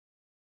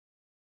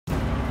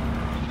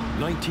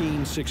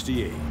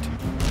1968.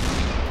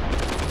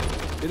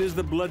 It is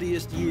the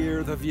bloodiest year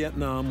of the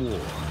Vietnam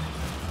War.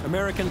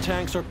 American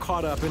tanks are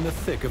caught up in the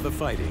thick of the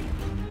fighting.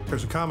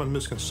 There's a common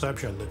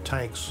misconception that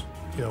tanks,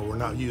 were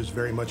not used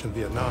very much in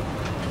Vietnam.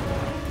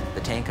 The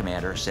tank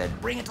commander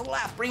said, "Bring it to the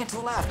left, bring it to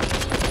the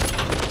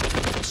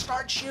left.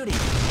 Start shooting."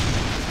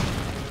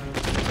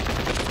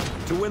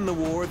 To win the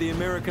war, the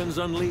Americans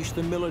unleashed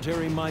the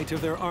military might of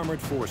their armored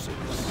forces.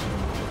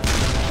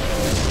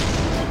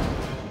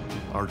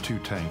 Our two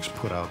tanks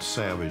put out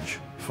savage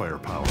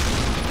firepower.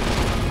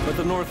 But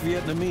the North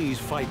Vietnamese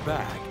fight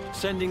back,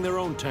 sending their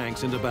own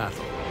tanks into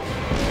battle.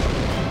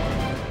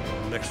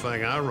 Next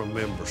thing I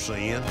remember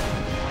seeing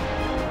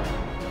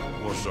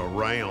was a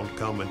round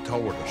coming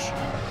toward us.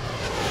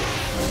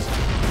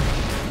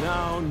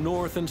 Now,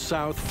 North and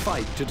South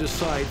fight to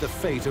decide the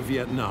fate of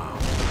Vietnam.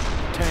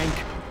 Tank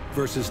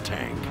versus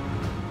tank.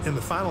 In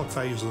the final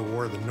phase of the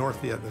war, the North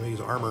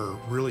Vietnamese armor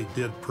really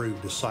did prove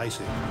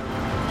decisive.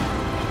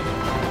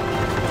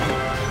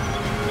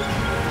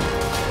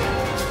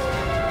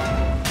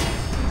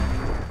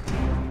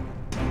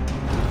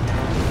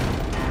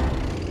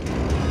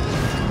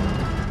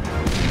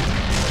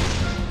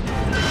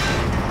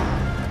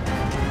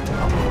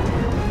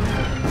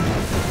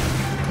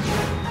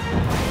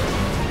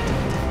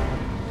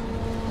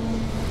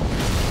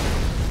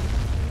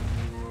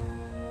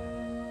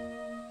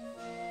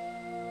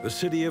 The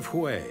city of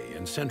Hue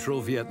in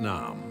central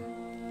Vietnam.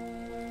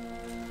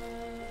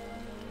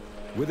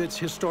 With its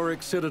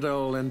historic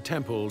citadel and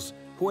temples,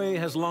 Hue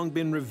has long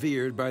been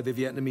revered by the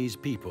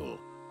Vietnamese people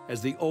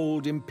as the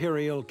old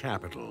imperial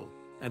capital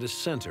and a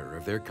center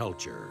of their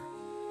culture.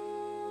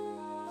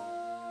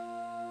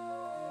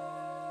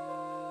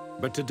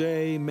 But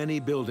today, many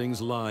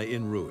buildings lie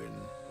in ruin,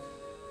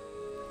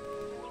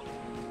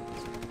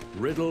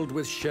 riddled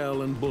with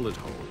shell and bullet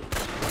holes,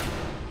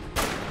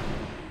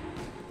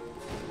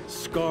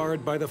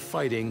 scarred by the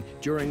fighting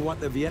during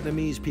what the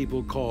Vietnamese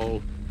people call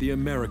the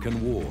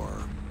American War.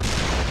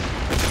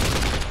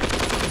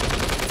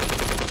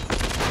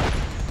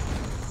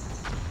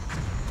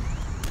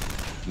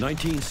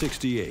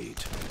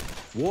 (1968).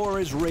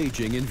 War is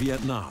raging in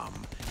Vietnam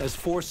as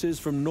forces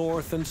from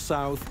North and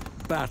South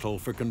battle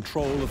for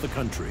control of the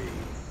country.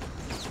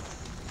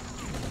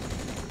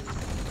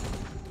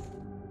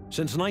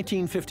 Since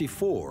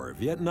 1954,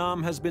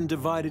 Vietnam has been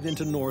divided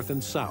into North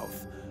and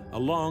South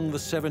along the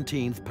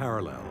 17th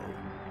parallel.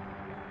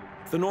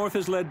 The North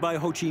is led by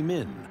Ho Chi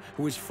Minh,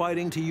 who is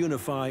fighting to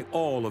unify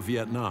all of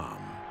Vietnam.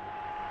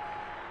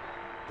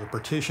 The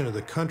partition of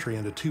the country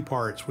into two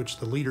parts, which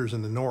the leaders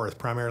in the North,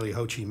 primarily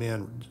Ho Chi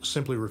Minh,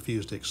 simply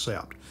refused to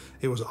accept.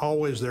 It was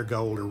always their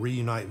goal to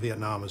reunite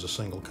Vietnam as a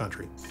single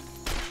country.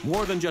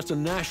 More than just a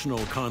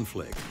national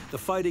conflict, the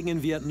fighting in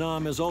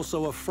Vietnam is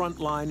also a front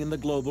line in the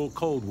global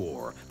Cold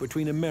War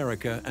between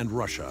America and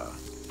Russia.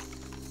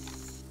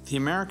 The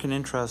American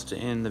interest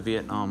in the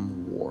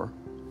Vietnam War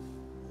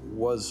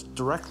was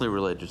directly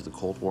related to the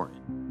Cold War.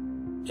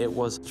 It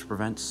was to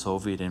prevent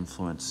Soviet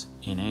influence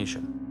in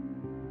Asia.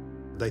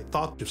 They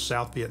thought if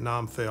South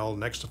Vietnam fell,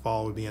 next to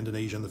fall would be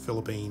Indonesia and the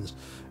Philippines,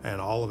 and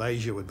all of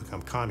Asia would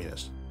become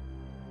communist.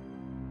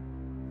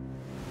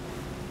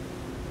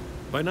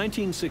 By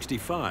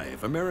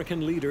 1965,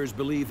 American leaders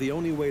believe the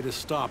only way to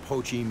stop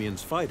Ho Chi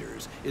Minh's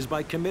fighters is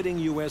by committing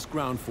U.S.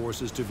 ground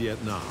forces to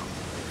Vietnam.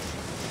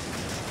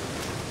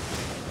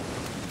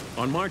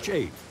 On March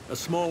 8th, a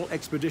small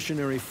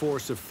expeditionary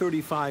force of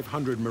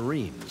 3,500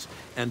 Marines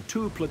and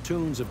 2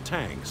 platoons of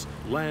tanks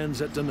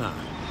lands at Da Nang.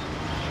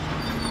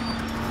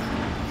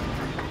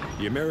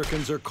 The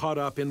Americans are caught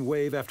up in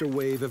wave after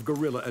wave of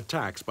guerrilla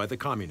attacks by the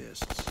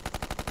communists.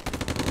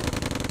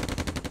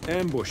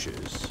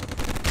 Ambushes,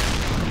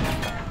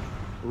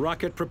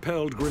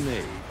 rocket-propelled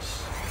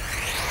grenades,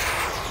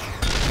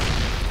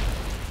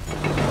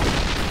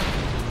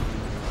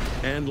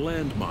 and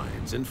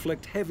landmines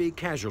inflict heavy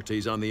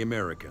casualties on the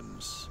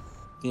Americans.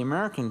 The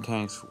American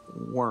tanks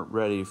weren't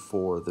ready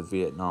for the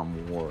Vietnam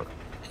War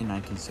in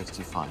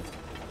 1965.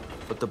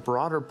 But the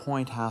broader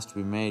point has to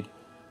be made: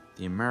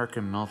 the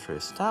American military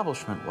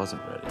establishment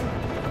wasn't ready.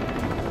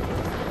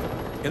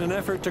 In an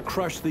effort to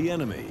crush the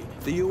enemy,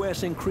 the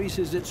U.S.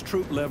 increases its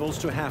troop levels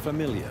to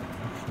 500,000,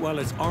 while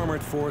its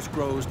armored force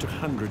grows to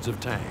hundreds of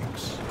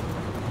tanks.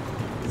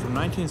 From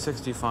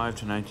 1965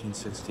 to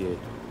 1968,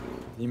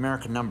 the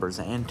American numbers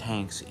and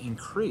tanks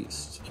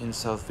increased in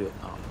South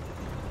Vietnam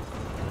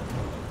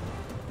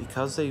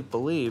because they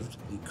believed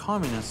the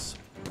communists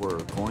were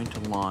going to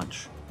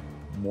launch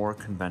more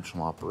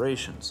conventional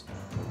operations.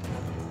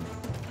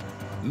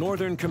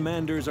 Northern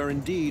commanders are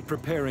indeed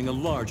preparing a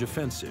large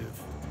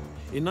offensive.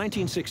 In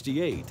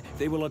 1968,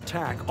 they will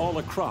attack all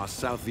across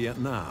South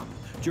Vietnam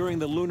during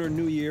the Lunar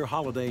New Year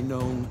holiday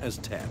known as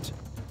Tet.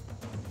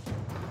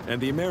 And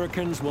the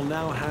Americans will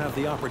now have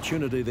the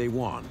opportunity they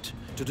want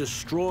to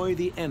destroy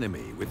the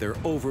enemy with their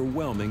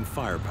overwhelming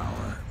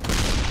firepower.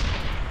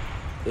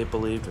 They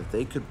believed if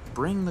they could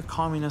bring the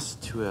communists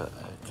to a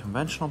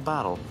conventional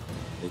battle,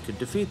 they could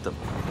defeat them.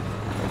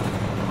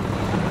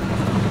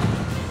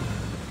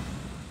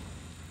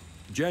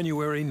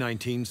 January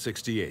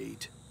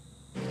 1968.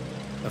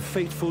 A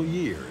fateful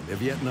year in the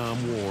Vietnam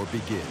War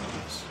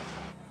begins.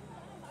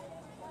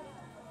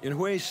 In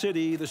Hue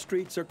City, the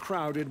streets are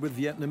crowded with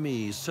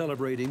Vietnamese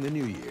celebrating the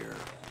New Year.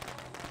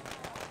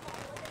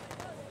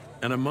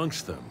 And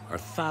amongst them are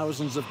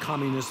thousands of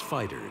communist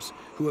fighters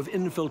who have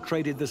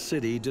infiltrated the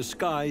city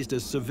disguised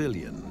as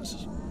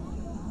civilians.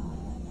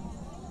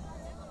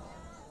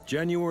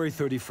 January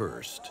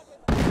 31st.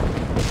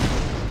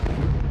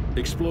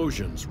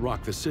 Explosions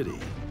rock the city.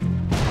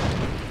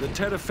 The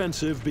Tet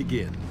Offensive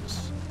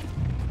begins.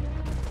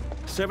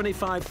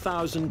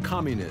 75,000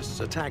 communists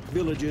attack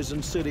villages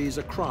and cities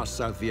across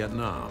South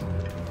Vietnam.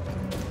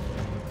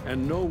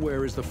 And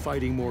nowhere is the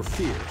fighting more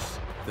fierce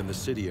than the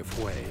city of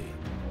Hue.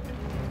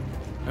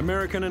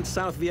 American and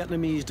South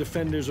Vietnamese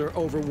defenders are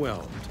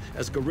overwhelmed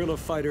as guerrilla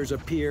fighters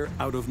appear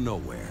out of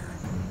nowhere.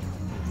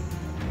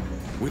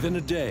 Within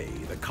a day,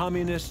 the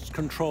communists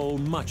control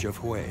much of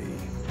Hue.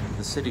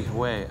 The city of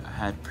Hue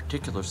had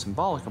particular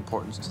symbolic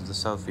importance to the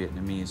South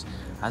Vietnamese,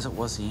 as it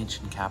was the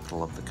ancient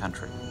capital of the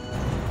country.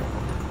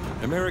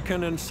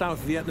 American and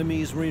South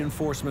Vietnamese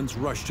reinforcements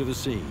rushed to the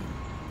scene,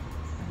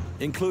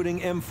 including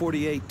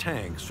M48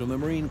 tanks from the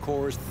Marine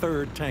Corps'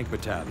 3rd Tank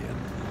Battalion.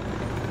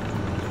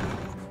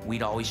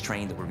 We'd always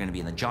trained that we're going to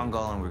be in the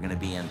jungle and we're going to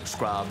be in the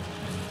scrub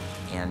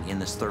and in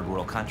this third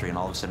world country, and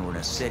all of a sudden we're in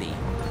a city.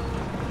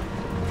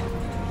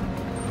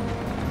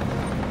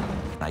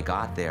 I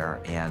got there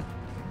and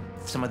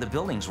some of the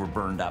buildings were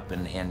burned up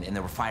and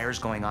there were fires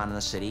going on in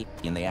the city,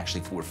 and they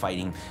actually were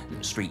fighting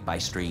street by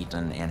street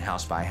and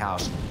house by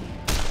house.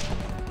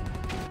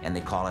 And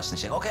they'd call us and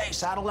say, okay,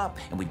 saddle up,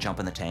 and we'd jump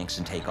in the tanks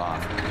and take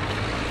off.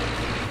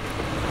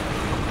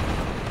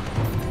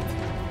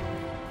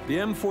 The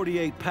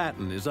M48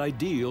 Patton is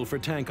ideal for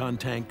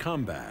tank-on-tank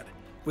combat,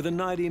 with a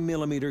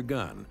 90mm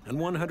gun and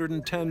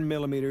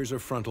 110mm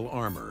of frontal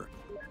armor.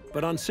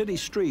 But on city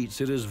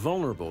streets, it is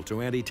vulnerable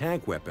to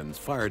anti-tank weapons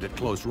fired at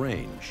close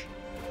range.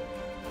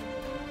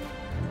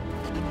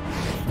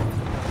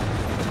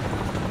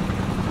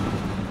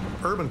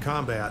 Urban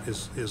combat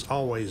is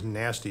always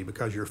nasty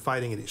because you're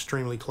fighting at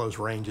extremely close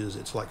ranges.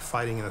 It's like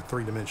fighting in a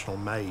three-dimensional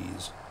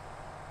maze.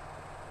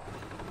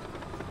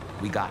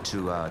 We got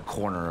to a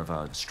corner of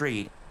a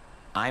street.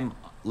 I'm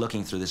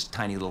looking through this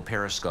tiny little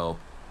periscope.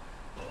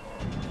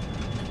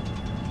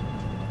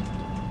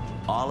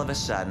 All of a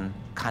sudden,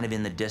 kind of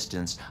in the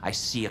distance, I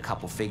see a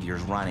couple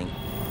figures running.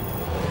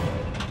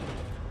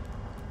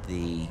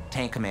 The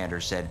tank commander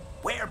said,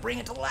 "Where? Bring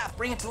it to the left,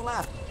 bring it to the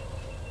left."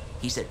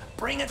 He said,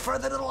 "Bring it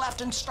further to the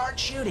left and start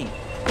shooting."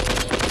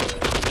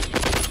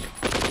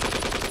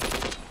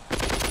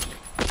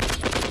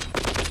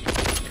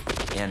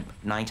 And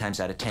 9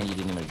 times out of 10, you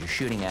didn't know what you're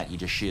shooting at, you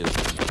just shoot.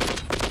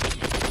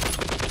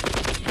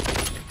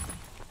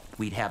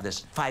 We'd have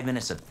this 5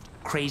 minutes of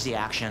crazy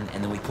action,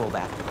 and then we pull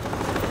back.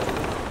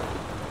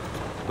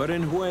 But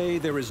in Hue,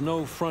 there is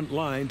no front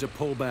line to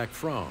pull back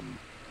from.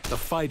 The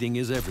fighting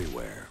is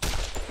everywhere.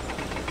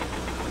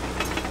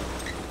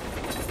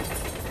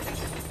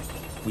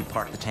 We'd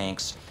park the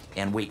tanks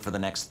and wait for the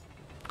next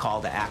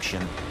call to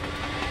action.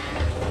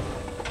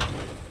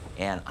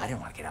 And I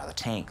didn't want to get out of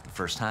the tank the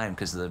first time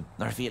because the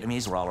North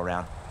Vietnamese were all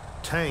around.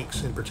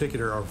 Tanks, in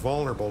particular, are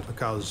vulnerable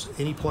because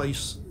any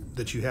place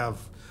that you have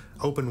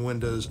open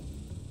windows,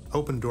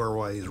 open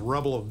doorways,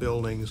 rubble of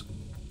buildings,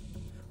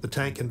 the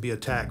tank can be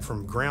attacked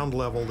from ground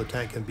level, the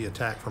tank can be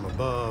attacked from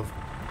above.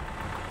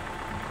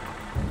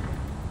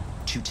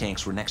 2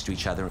 tanks were next to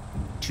each other,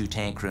 2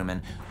 tank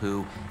crewmen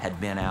who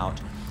had been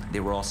out. They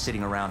were all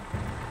sitting around.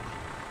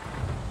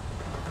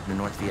 The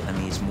North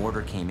Vietnamese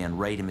mortar came in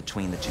right in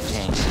between the 2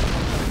 tanks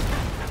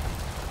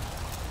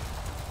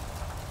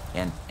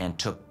and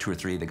took 2 or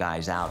 3 of the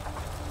guys out.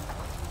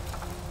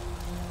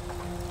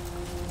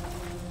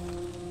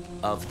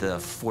 Of the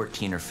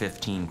 14 or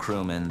 15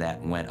 crewmen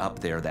that went up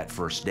there that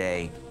first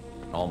day,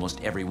 almost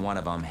every one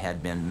of them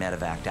had been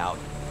medevaced out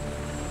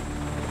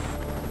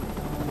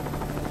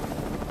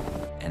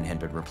and had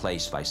been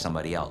replaced by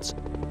somebody else.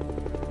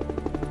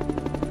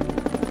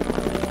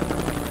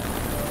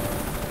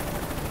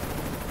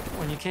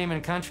 When you came in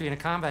country in a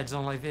combat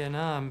zone like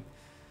Vietnam,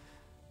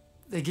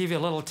 they give you a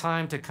little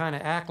time to kind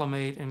of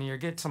acclimate and you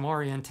get some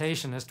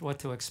orientation as to what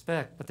to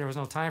expect, but there was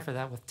no time for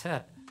that with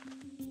Tet.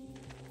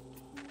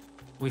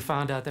 We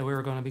found out that we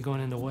were going to be going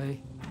into Hue.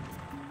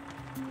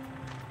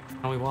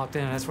 And we walked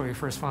in, and that's where we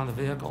first found the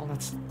vehicle.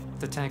 That's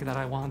the tank that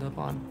I wound up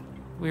on.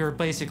 We were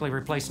basically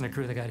replacing the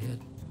crew that got hit.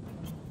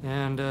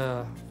 And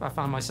I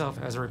found myself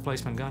as a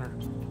replacement gunner.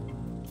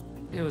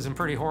 It was in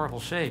pretty horrible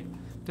shape.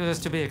 It was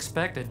to be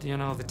expected. You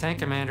know, the tank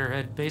commander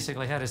had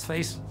basically had his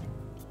face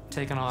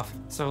taken off.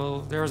 So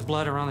there was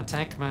blood around the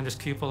tank commander's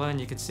cupola, and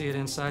you could see it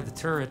inside the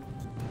turret.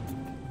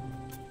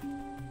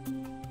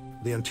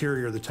 The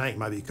interior of the tank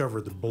might be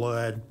covered with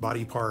blood,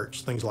 body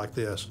parts, things like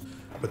this,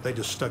 but they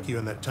just stuck you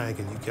in that tank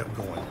and you kept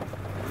going.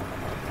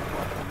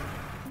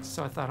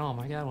 So I thought, oh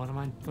my God,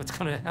 what's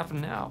going to happen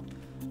now?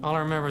 All I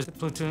remember is the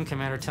platoon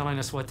commander telling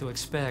us what to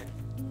expect.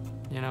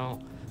 You know,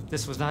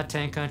 this was not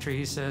tank country,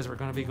 he says, we're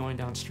going to be going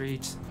down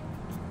streets.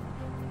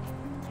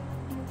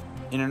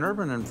 In an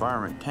urban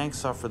environment, tanks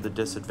suffer the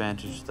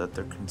disadvantage that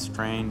they're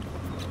constrained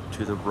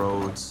to the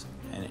roads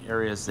and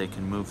areas they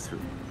can move through.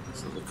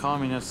 So the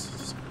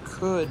communists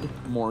could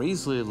more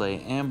easily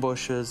lay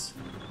ambushes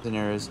in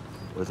areas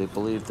where they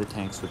believed the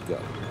tanks would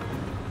go.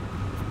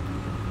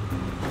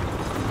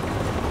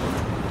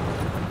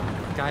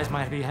 Guys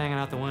might be hanging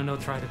out the window,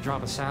 trying to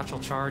drop a satchel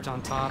charge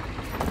on top.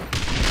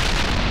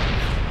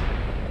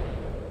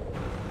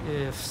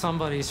 If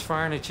somebody's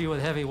firing at you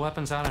with heavy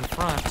weapons out in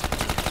front,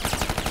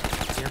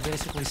 you're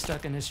basically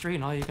stuck in the street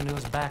and all you can do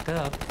is back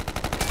up.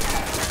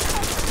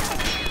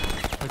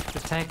 But the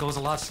tank goes a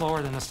lot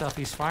slower than the stuff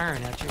he's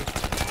firing at you.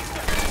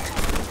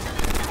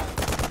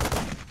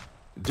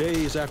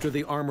 Days after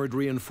the armored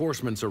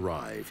reinforcements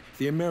arrive,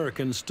 the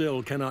Americans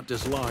still cannot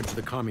dislodge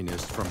the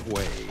communists from Hue.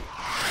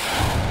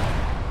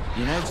 The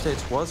United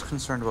States was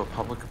concerned about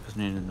public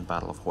opinion in the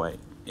Battle of Hue,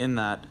 in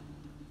that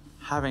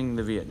having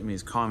the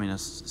Vietnamese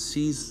communists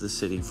seize the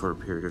city for a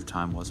period of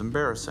time was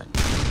embarrassing.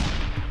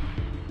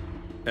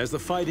 As the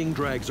fighting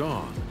drags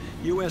on,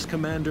 U.S.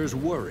 commanders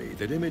worry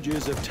that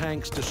images of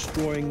tanks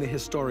destroying the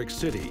historic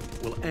city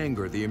will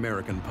anger the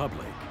American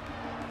public.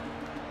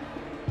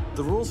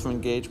 The rules of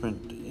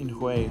engagement in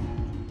Hue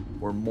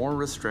were more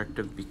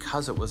restrictive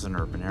because it was an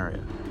urban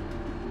area.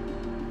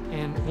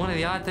 And one of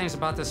the odd things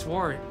about this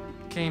war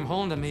came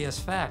home to me as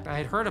fact. I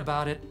had heard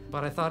about it,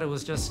 but I thought it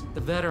was just the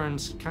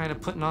veterans kind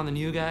of putting on the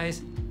new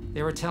guys.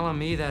 They were telling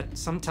me that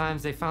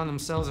sometimes they found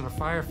themselves in a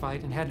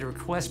firefight and had to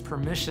request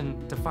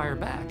permission to fire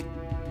back.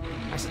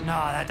 I said, no,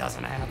 that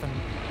doesn't happen.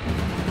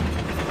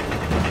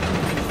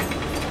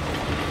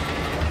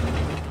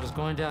 I was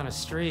going down a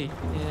street,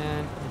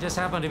 and I just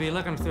happened to be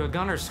looking through a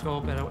gunner's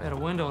scope at a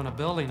window in a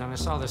building, and I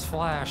saw this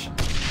flash.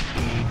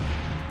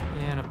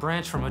 And a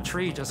branch from a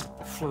tree just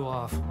flew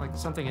off, like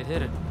something had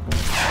hit it.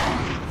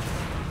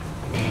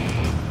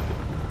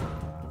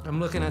 I'm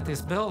looking at this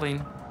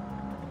building.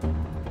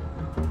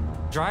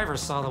 Driver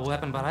saw the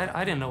weapon, but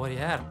I didn't know what he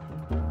had.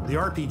 The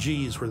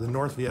RPGs were the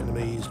North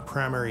Vietnamese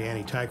primary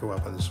anti-tank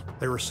weapons.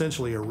 They were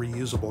essentially a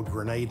reusable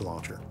grenade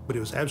launcher, but it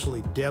was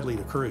absolutely deadly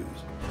to crews.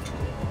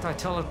 I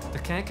told the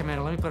tank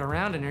commander, let me put a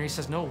round in there. He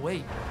says, no,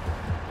 wait.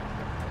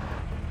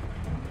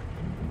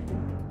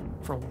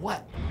 For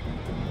what?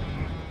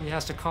 He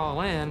has to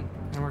call in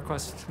and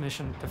request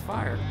permission to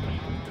fire.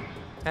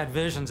 Had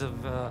visions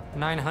of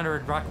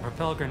 900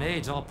 rocket-propelled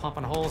grenades all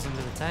pumping holes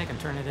into the tank and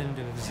turning it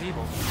into a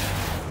gazebo.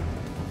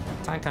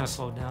 Time kind of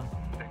slowed down.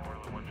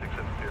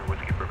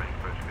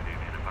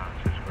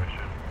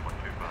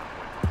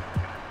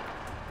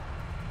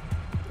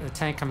 The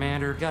tank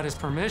commander got his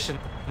permission,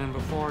 and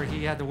before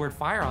he had the word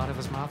fire out of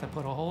his mouth, I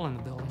put a hole in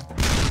the building.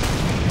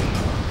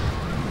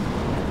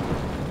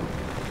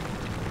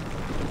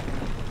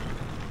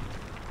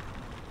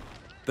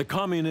 The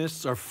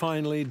communists are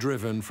finally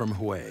driven from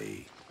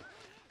Hue,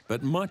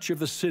 but much of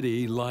the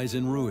city lies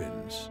in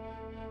ruins.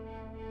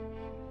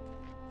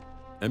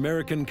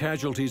 American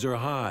casualties are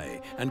high,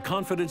 and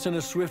confidence in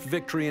a swift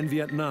victory in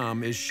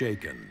Vietnam is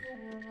shaken.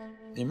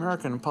 The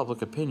American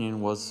public opinion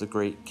was the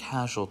great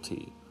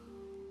casualty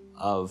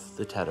of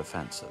the Tet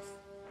Offensive.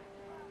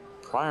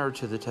 Prior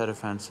to the Tet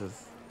Offensive,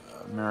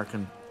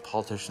 American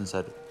politicians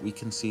said, we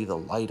can see the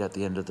light at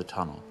the end of the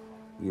tunnel.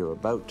 We are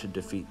about to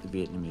defeat the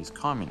Vietnamese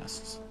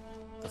communists.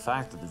 The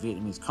fact that the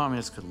Vietnamese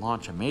communists could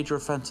launch a major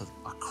offensive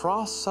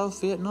across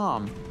South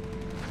Vietnam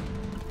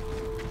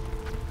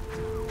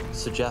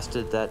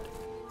suggested that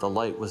the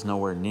light was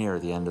nowhere near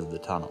the end of the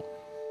tunnel.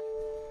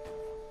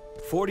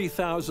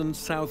 40,000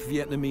 South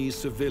Vietnamese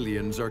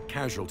civilians are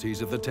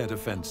casualties of the Tet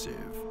Offensive,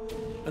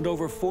 and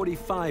over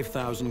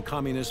 45,000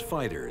 communist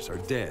fighters are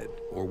dead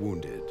or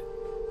wounded.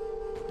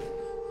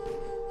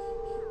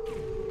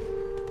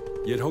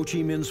 Yet Ho Chi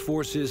Minh's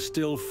forces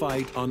still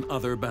fight on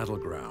other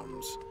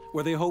battlegrounds,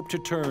 where they hope to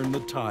turn the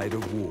tide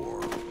of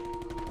war.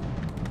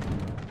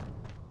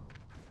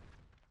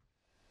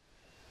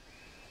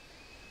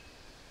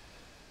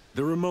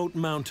 The remote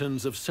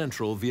mountains of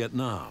central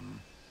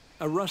Vietnam.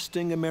 A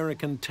rusting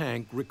American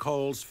tank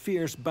recalls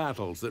fierce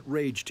battles that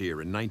raged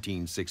here in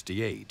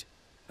 1968.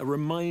 A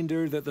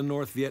reminder that the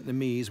North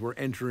Vietnamese were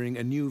entering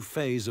a new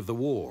phase of the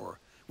war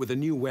with a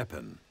new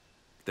weapon,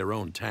 their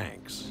own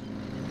tanks.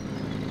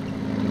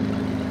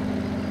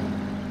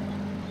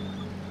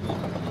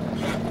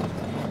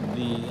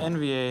 The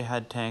NVA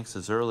had tanks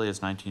as early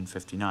as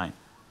 1959.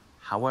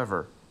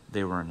 However,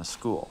 they were in a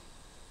school.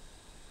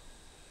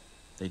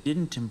 They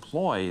didn't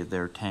employ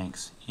their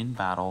tanks in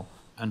battle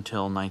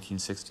until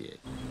 1968.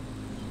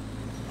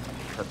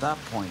 At that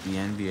point, the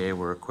NVA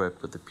were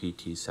equipped with the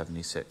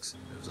PT-76. It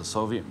was a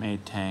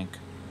Soviet-made tank,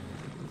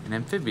 an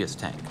amphibious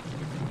tank.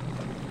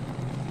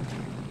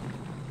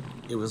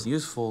 It was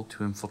useful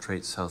to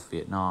infiltrate South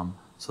Vietnam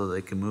so that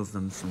they could move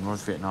them from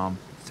North Vietnam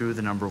through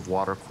the number of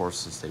water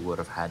courses they would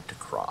have had to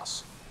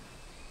cross.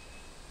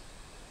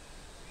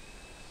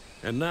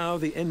 And now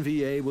the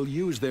NVA will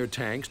use their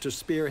tanks to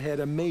spearhead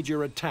a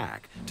major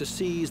attack to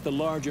seize the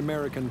large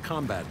American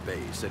combat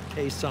base at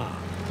Khe Sanh.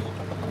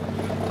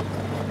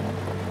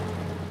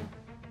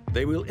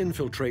 They will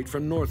infiltrate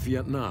from North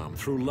Vietnam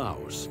through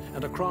Laos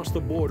and across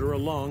the border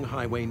along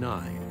Highway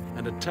 9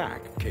 and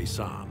attack Khe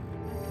Sanh.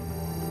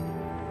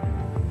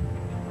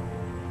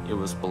 It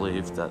was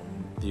believed that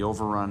the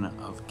overrun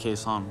of Khe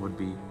Sanh would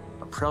be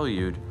a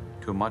prelude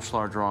to a much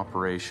larger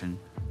operation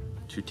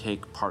to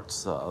take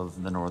parts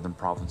of the northern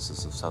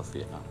provinces of South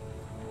Vietnam.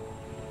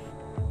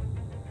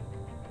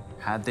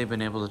 Had they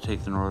been able to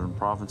take the northern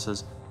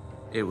provinces,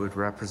 it would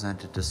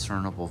represent a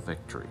discernible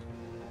victory.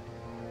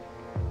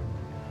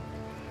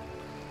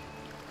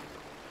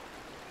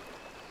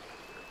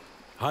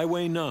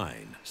 Highway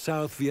 9,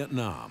 South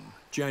Vietnam,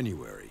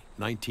 January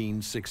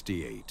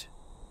 1968.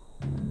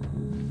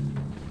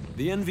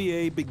 The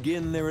NVA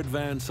begin their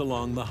advance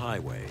along the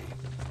highway.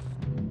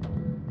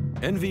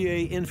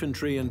 NVA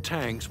infantry and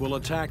tanks will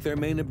attack their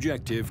main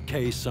objective,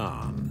 Khe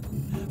Sanh.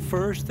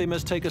 First, they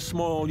must take a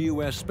small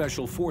U.S.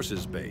 Special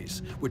Forces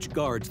base, which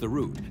guards the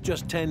route,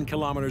 just 10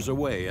 kilometers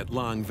away at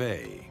Lang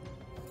Vây.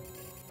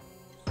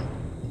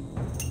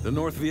 The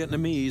North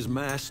Vietnamese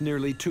mass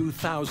nearly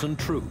 2,000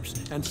 troops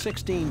and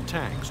 16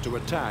 tanks to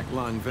attack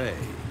Lang Vây.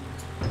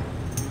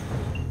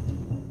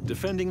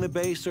 Defending the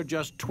base are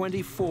just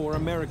 24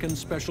 American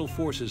Special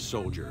Forces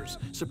soldiers,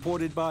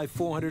 supported by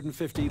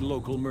 450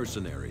 local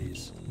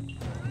mercenaries.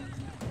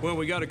 Well,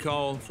 we got a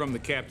call from the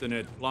captain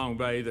at Lang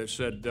Vây that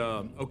said,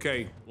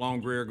 okay,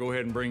 Long Greer, go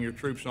ahead and bring your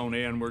troops on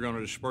in. We're going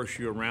to disperse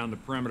you around the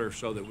perimeter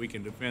so that we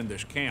can defend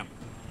this camp.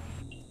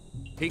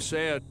 He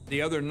said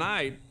the other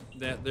night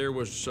that there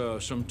was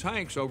some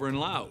tanks over in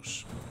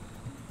Laos.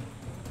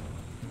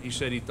 He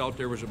said he thought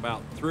there was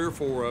about 3 or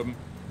 4 of them.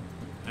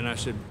 And I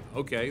said,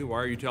 okay, why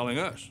are you telling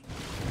us?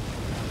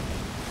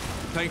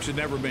 Tanks had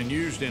never been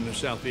used in the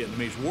South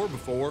Vietnamese War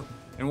before,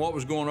 and what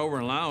was going over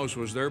in Laos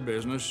was their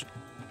business.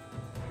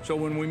 So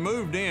when we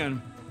moved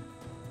in,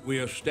 we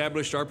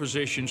established our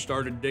position,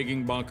 started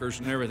digging bunkers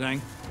and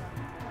everything.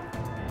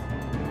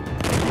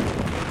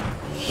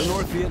 The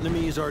North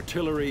Vietnamese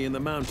artillery in the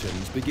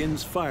mountains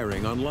begins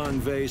firing on Lang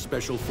Vây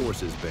Special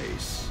Forces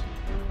base.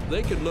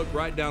 They could look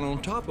right down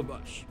on top of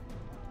us.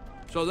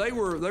 So they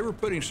were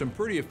putting some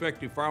pretty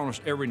effective fire on us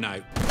every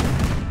night.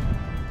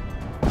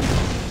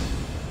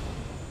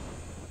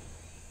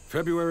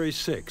 February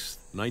 6,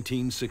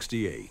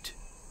 1968.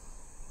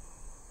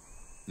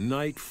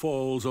 Night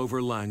falls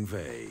over Lang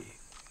Vây.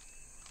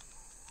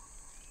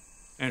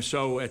 And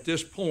so at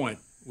this point,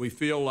 we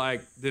feel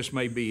like this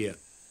may be it.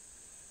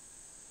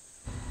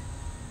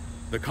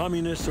 The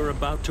communists are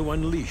about to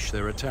unleash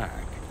their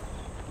attack.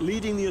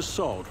 Leading the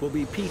assault will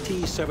be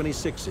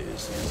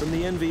PT-76s from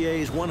the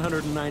NVA's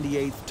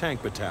 198th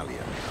Tank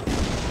Battalion.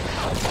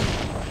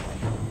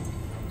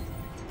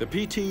 The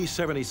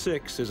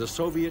PT-76 is a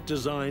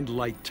Soviet-designed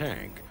light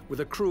tank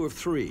with a crew of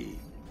 3.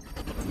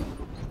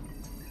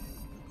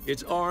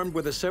 It's armed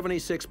with a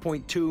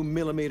 76.2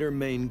 millimeter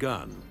main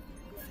gun,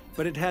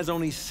 but it has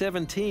only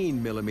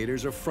 17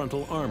 millimeters of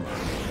frontal armor.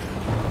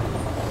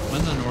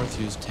 When the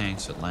North used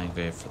tanks at Lang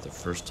Vây for the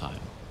first time,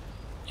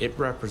 it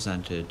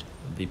represented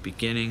the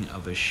beginning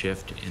of a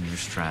shift in their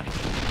strategy.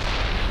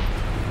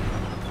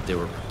 They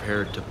were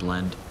prepared to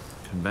blend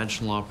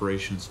conventional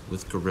operations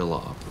with guerrilla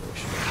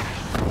operations.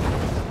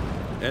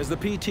 As the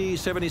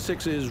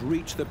PT-76s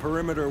reach the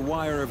perimeter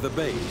wire of the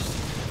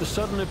base, the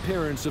sudden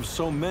appearance of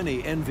so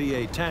many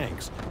NVA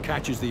tanks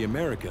catches the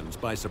Americans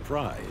by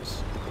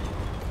surprise.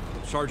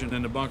 Sergeant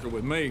in the bunker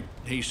with me,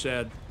 he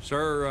said,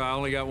 "Sir, I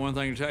only got one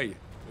thing to tell you.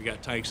 We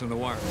got tanks in the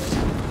wire." I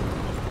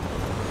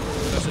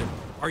said,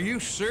 "Are you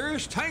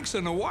serious? Tanks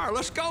in the wire?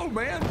 Let's go,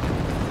 man."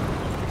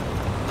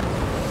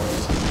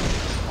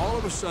 All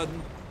of a sudden,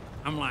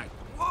 I'm like,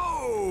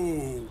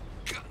 whoa,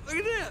 God, look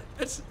at that.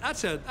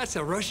 That's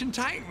a Russian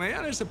tank,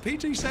 man. It's a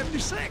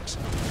PT-76.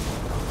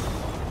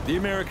 The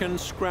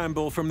Americans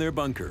scramble from their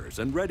bunkers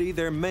and ready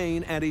their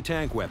main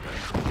anti-tank weapon,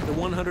 the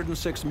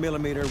 106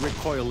 millimeter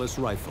recoilless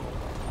rifle.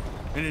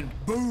 And then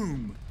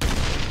boom,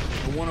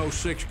 the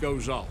 106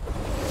 goes off.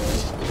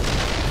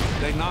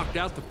 They knocked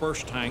out the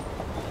first tank,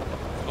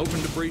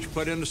 opened the breech,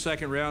 put in the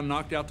second round,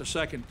 knocked out the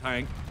second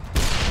tank,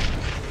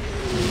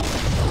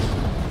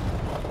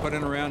 put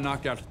in a round,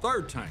 knocked out the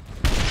third tank.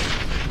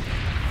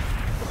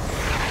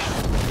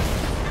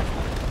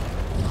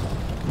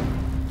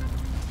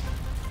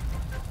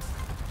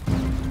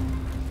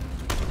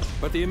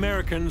 But the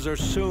Americans are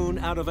soon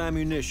out of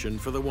ammunition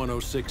for the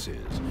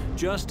 106s,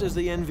 just as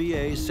the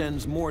NVA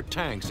sends more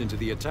tanks into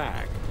the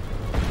attack.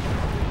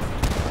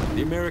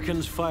 The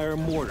Americans fire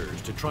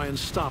mortars to try and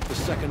stop the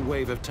second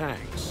wave of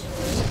tanks.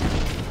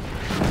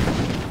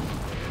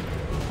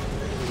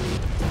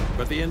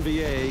 But the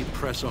NVA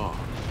press on.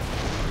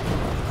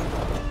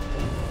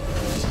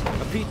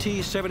 A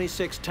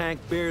PT-76 tank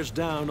bears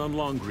down on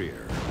Long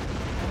Greer.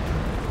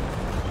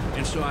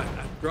 And so I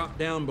dropped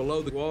down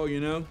below the wall, you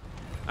know.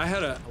 I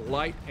had a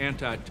light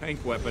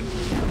anti-tank weapon.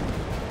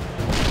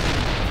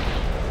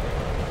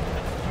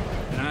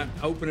 And I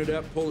open it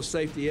up, pull the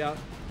safety out.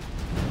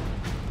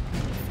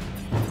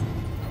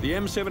 The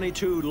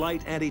M72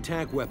 light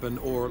anti-tank weapon,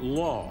 or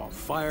LAW,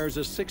 fires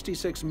a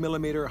 66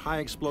 millimeter high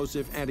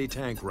explosive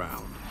anti-tank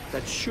round,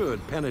 that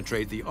should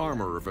penetrate the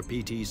armor of a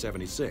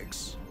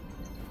PT-76.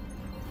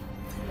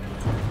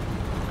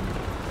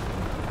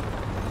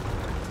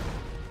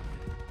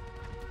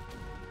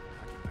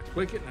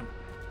 Click it, and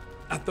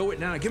I throw it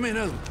down. Give me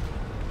another one.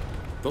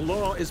 The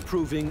law is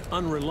proving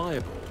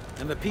unreliable,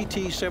 and the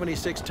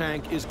PT-76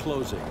 tank is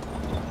closing.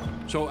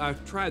 So I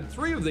tried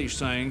 3 of these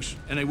things,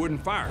 and they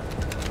wouldn't fire.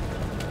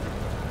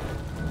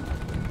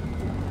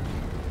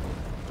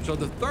 So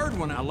the 3rd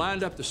one, I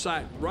lined up the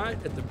sight right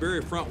at the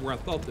very front where I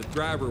thought the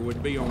driver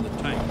would be on the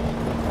tank.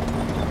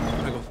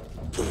 I go,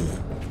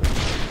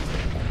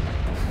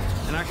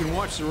 and I can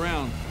watch the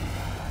round.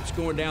 It's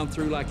going down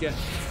through like that,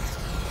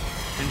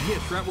 and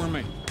hits right where I'm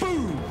at.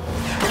 Boom!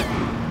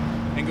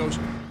 And goes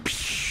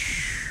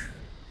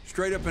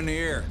straight up in the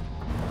air.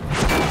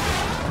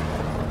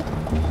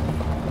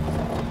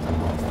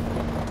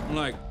 I'm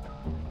like,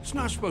 it's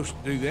not supposed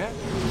to do that.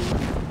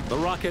 The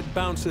rocket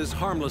bounces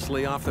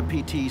harmlessly off the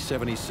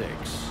PT-76.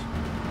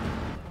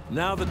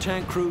 Now the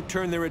tank crew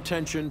turn their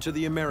attention to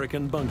the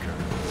American bunker.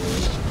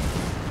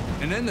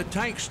 And then the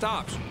tank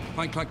stops.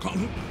 Clank, clank,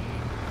 clank.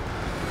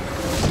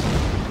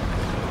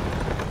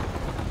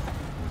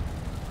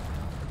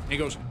 He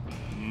goes,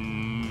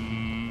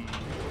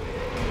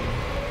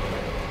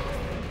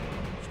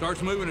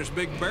 starts moving his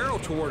big barrel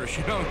toward us,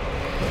 you know.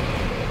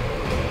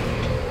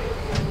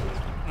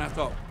 And I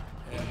thought,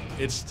 yeah,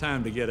 it's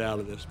time to get out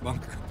of this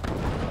bunker.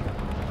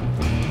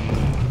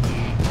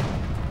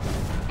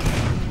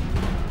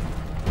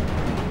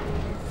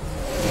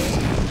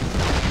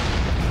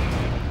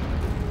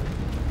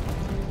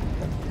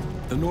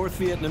 The North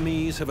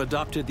Vietnamese have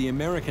adopted the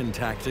American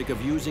tactic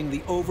of using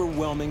the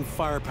overwhelming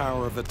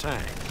firepower of the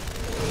tank.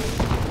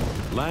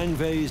 Lang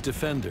Vei's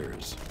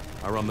defenders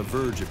are on the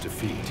verge of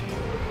defeat.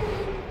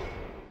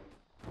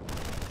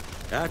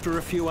 After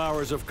a few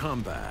hours of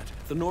combat,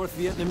 the North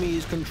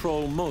Vietnamese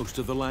control most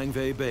of the Lang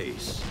Vei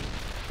base.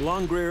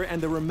 Longrear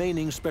and the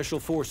remaining special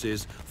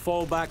forces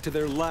fall back to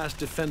their last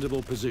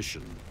defendable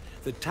position,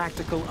 the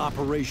Tactical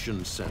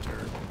Operations Center,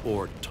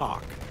 or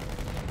TOC.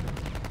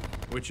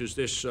 Which is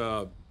this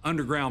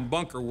underground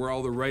bunker where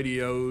all the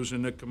radios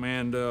and the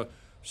command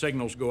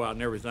signals go out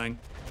and everything.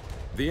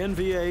 The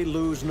NVA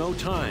lose no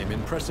time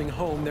in pressing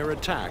home their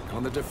attack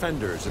on the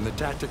defenders in the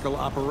Tactical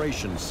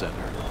Operations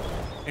Center.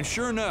 And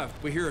sure enough,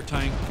 we hear a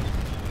tank.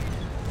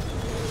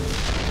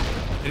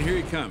 And here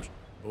he comes.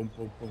 Boom,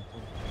 boom, boom,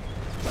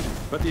 boom.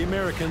 But the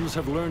Americans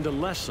have learned a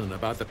lesson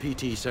about the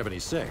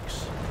PT-76.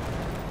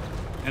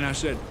 And I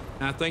said,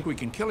 I think we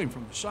can kill him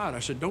from the side. I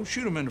said, don't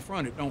shoot him in the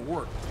front, it don't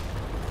work.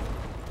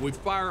 We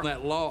fire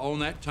that law on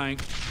that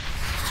tank.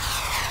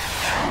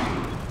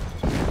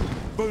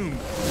 Boom.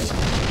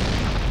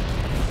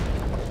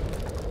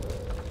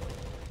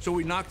 So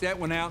we knocked that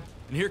one out,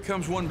 and here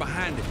comes one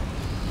behind it.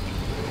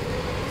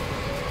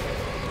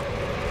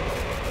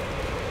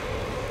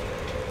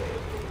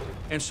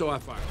 And so I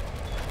fired.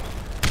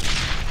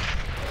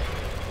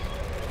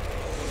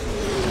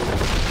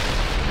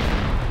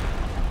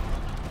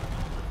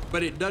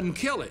 But it doesn't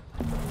kill it.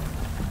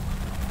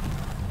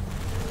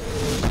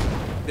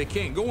 They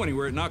can't go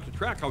anywhere. It knocked the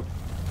track off.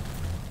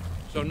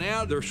 So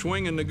now they're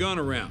swinging the gun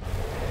around.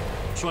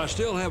 So I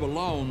still have a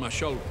law on my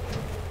shoulder.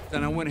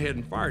 Then I went ahead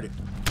and fired it.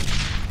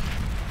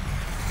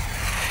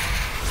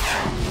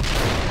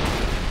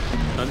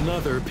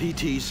 Another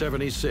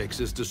PT-76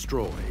 is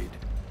destroyed.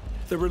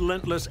 The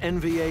relentless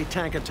NVA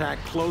tank attack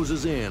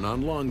closes in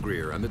on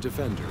Longrear and the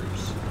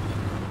defenders.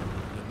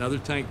 Another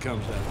tank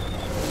comes out.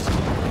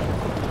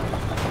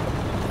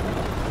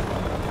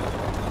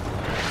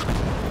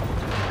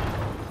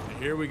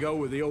 And here we go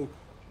with the old...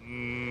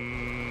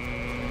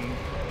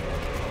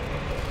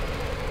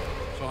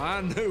 So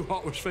I knew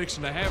what was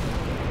fixing to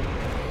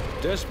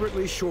happen.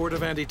 Desperately short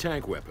of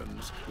anti-tank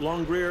weapons,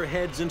 Longrear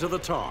heads into the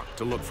TOC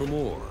to look for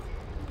more.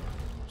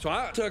 So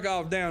I took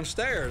off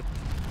downstairs.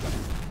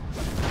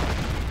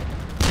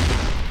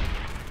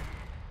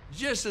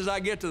 Just as I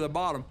get to the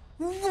bottom,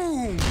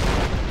 boom!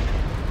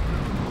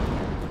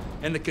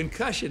 And the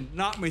concussion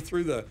knocked me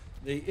through the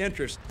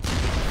entrance.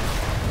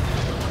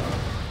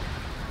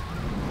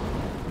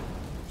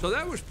 So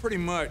that was pretty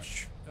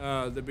much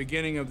the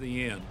beginning of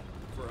the end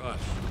for us.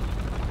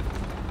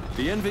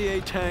 The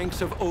NVA tanks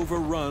have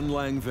overrun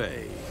Lang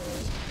Vei.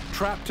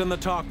 Trapped in the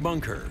TOC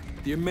bunker,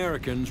 the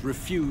Americans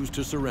refuse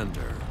to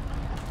surrender.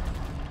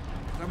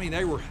 I mean,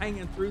 they were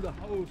hanging through the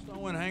holes,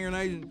 throwing hand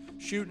grenades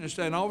and shooting and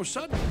stuff, and all of a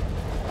sudden,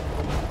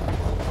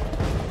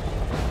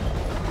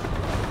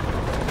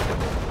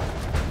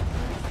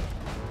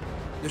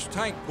 this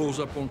tank pulls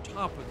up on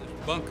top of this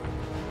bunker.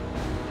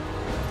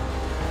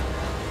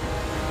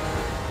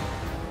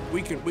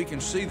 We can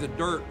see the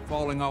dirt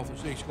falling off the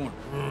seats going.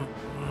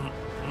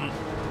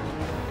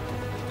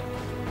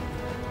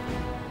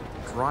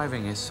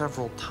 Driving a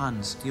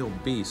several-ton steel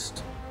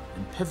beast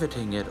and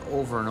pivoting it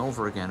over and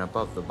over again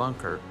above the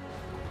bunker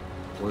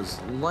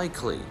was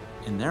likely,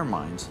 in their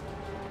minds,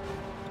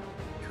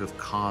 to have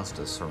caused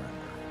a surrender.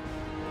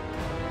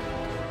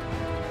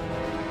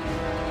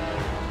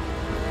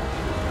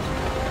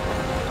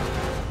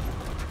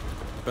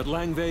 But But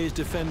Langvey's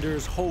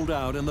defenders hold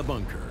out in the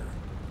bunker.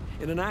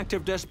 In an act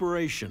of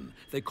desperation,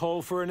 they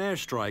call for an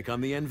airstrike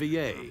on the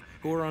NVA,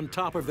 who are on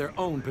top of their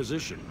own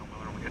position.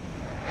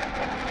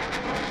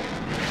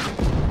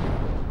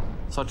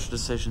 Such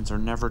decisions are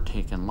never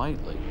taken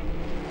lightly.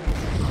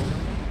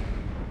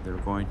 They're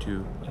going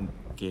to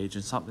engage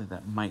in something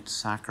that might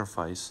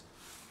sacrifice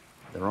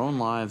their own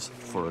lives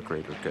for a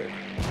greater good.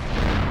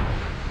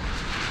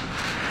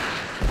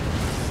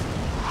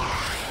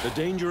 The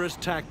dangerous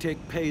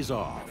tactic pays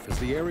off as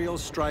the aerial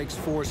strikes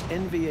force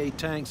NVA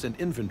tanks and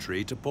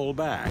infantry to pull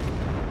back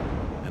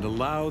and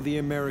allow the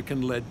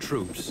American-led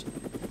troops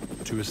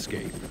to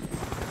escape.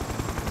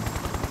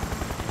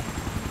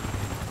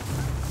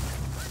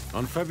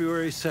 On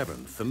February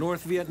 7th, the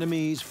North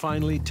Vietnamese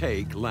finally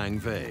take Lang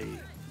Vey.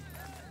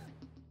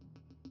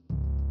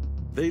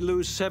 They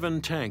lose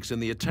 7 tanks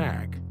in the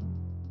attack,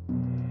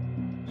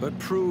 but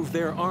prove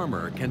their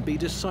armor can be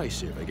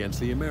decisive against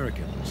the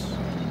Americans.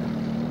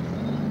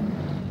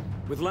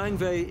 With Lang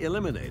Vey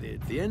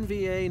eliminated, the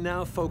NVA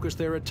now focus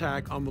their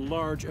attack on the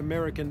large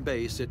American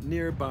base at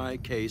nearby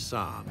Khe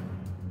Sanh.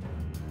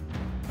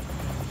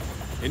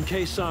 In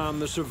Khe Sanh,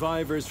 the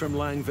survivors from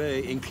Lang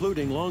Vey,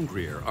 including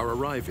Longrear, are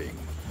arriving.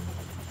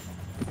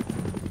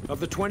 Of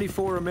the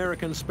 24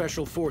 American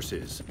Special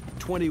Forces,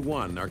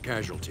 21 are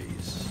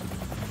casualties.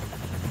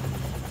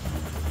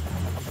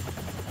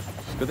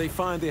 But they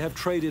find they have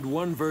traded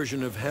one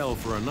version of hell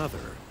for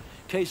another.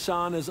 Khe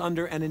Sanh is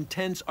under an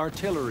intense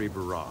artillery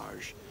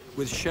barrage,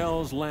 with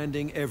shells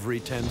landing every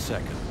 10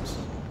 seconds.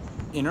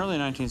 In early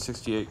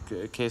 1968,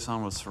 Khe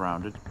Sanh was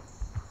surrounded.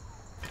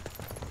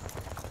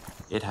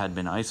 It had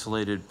been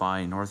isolated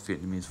by North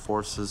Vietnamese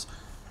forces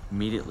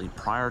immediately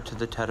prior to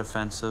the Tet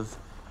Offensive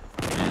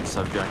and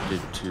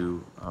subjected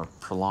to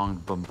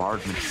prolonged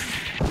bombardment.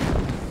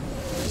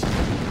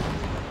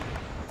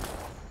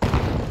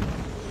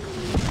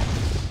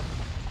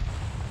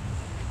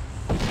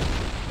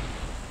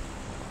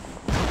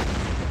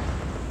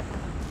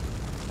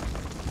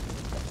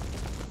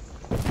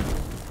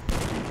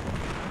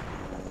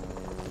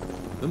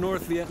 The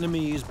North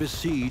Vietnamese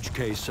besiege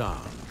Khe Sanh,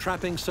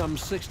 trapping some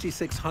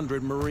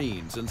 6,600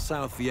 Marines and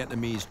South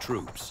Vietnamese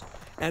troops,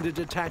 and a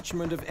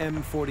detachment of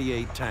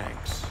M48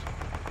 tanks.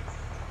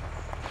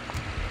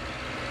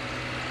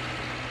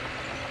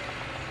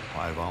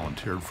 I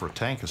volunteered for a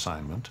tank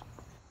assignment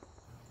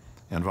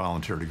and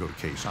volunteered to go to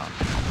Khe Sanh.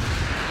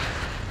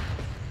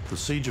 The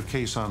siege of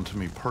Khe Sanh to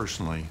me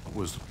personally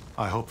was,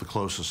 I hope, the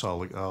closest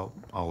I'll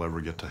ever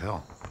get to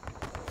hell.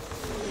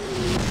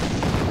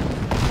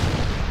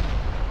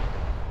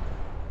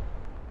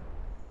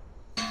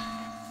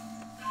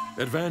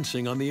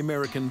 Advancing on the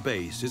American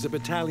base is a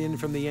battalion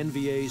from the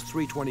NVA's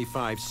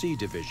 325C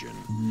Division,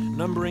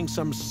 numbering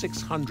some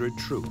 600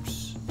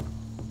 troops.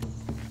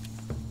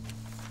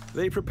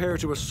 They prepare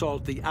to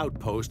assault the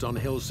outpost on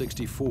Hill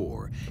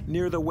 64,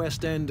 near the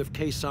west end of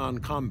Khe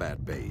Sanh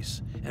Combat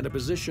Base, and a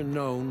position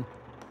known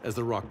as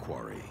the Rock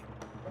Quarry.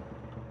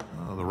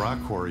 The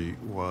Rock Quarry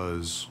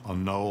was a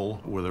knoll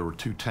where there were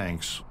 2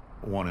 tanks,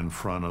 one in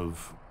front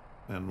of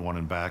and one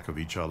in back of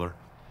each other,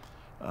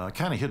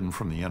 kind of hidden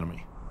from the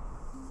enemy.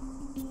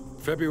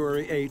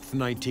 February 8th,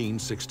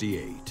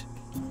 1968.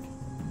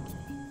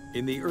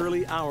 In the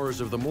early hours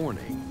of the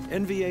morning,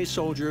 NVA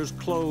soldiers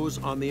close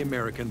on the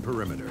American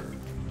perimeter.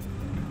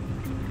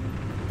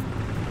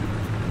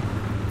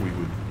 We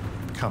would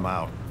come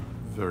out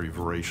very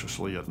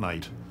voraciously at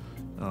night,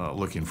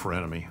 looking for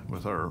enemy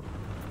with our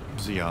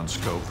Xeon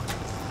scope.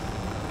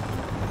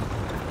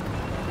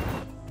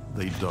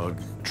 They dug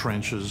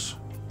trenches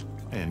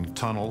and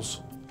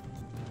tunnels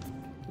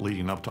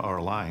leading up to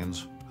our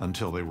lines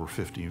until they were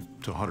 50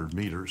 to 100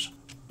 meters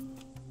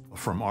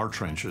from our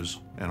trenches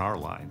and our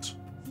lines.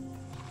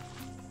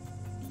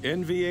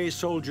 NVA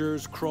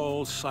soldiers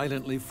crawl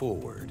silently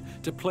forward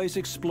to place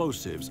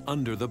explosives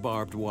under the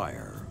barbed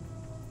wire.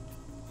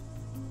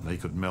 They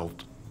could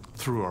melt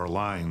through our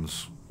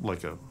lines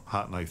like a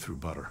hot knife through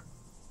butter.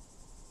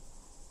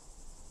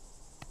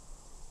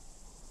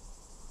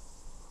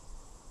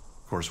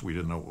 Of course, we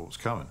didn't know what was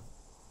coming.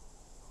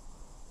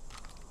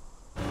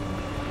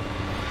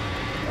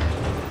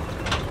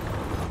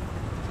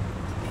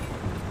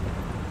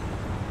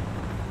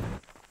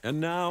 And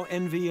now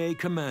NVA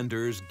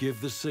commanders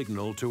give the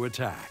signal to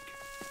attack.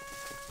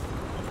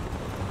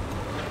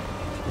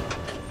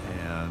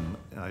 And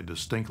I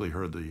distinctly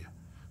heard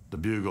the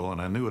bugle, and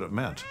I knew what it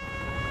meant.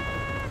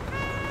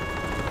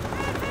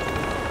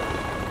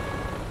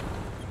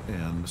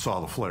 And saw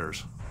the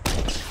flares.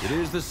 It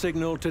is the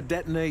signal to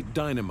detonate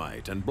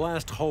dynamite and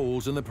blast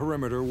holes in the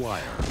perimeter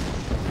wire.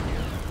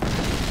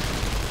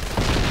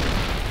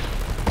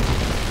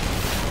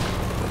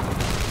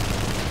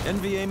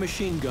 NVA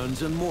machine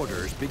guns and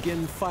mortars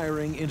begin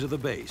firing into the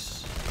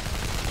base.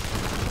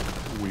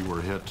 We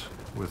were hit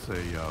with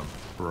a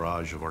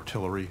barrage of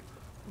artillery,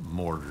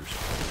 mortars.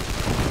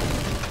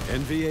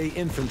 NVA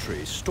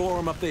infantry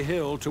storm up the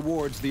hill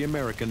towards the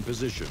American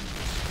positions.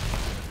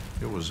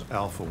 It was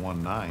Alpha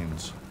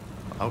 19's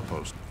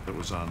outpost. It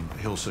was on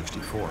Hill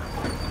 64.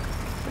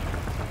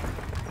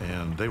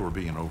 and they were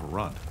being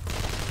overrun.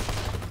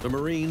 The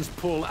Marines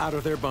pull out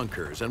of their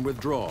bunkers and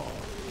withdraw.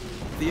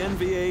 The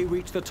NVA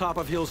reach the top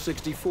of Hill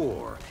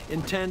 64,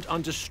 intent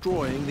on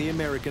destroying the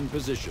American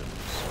positions.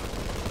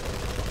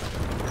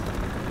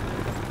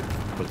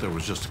 But there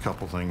was just a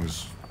couple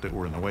things that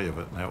were in the way of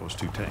it, and that was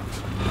 2 tanks.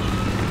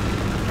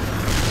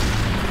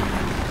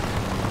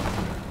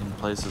 In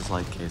places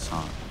like Khe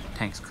Sanh,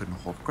 tanks couldn't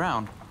hold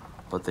ground,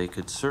 but they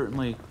could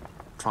certainly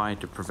try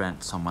to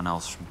prevent someone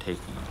else from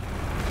taking it.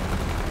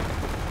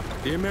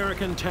 The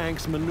American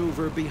tanks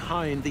maneuver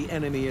behind the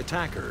enemy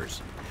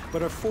attackers,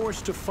 but are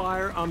forced to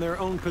fire on their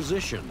own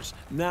positions,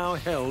 now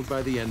held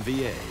by the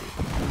NVA.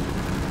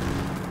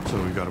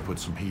 So we've got to put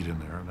some heat in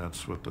there, and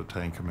that's what the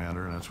tank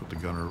commander and that's what the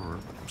gunner were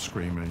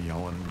screaming and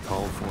yelling and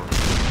called for.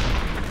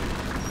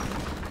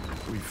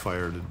 We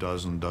fired a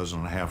dozen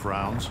and a half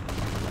rounds.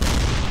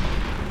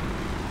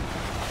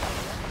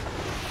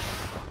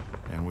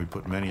 And we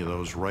put many of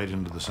those right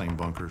into the same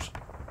bunkers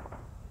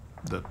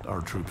that our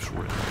troops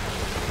were in,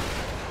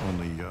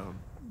 only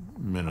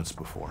minutes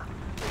before.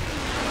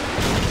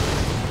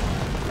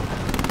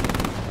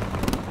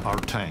 Our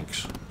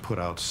tanks put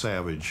out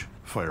savage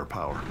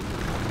firepower.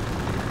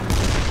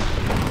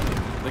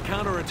 The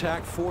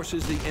counterattack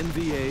forces the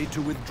NVA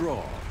to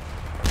withdraw,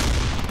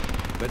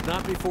 but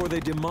not before they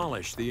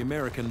demolish the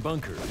American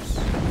bunkers.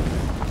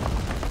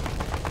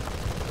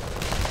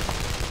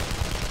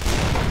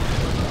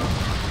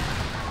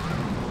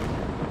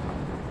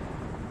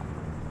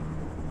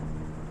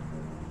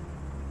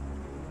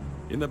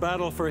 In the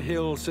battle for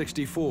Hill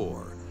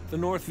 64, the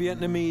North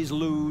Vietnamese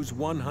lose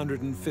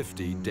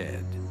 150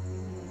 dead.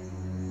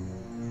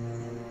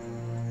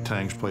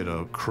 Tanks played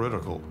a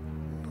critical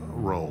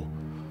role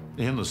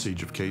in the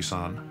siege of Khe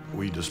Sanh.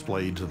 We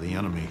displayed to the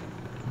enemy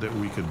that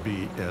we could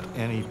be at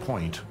any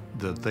point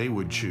that they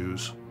would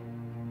choose,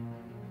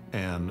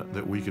 and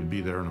that we could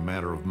be there in a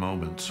matter of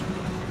moments.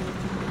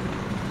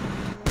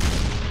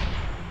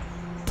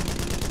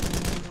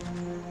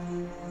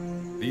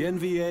 The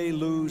NVA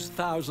lose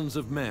thousands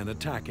of men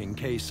attacking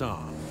Khe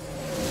Sanh.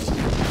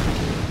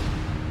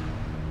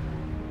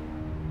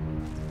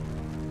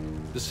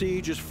 The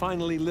siege is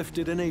finally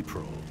lifted in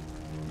April.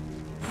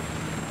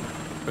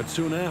 But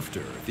soon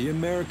after, the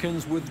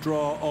Americans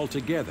withdraw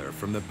altogether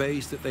from the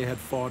base that they had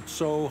fought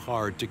so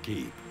hard to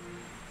keep.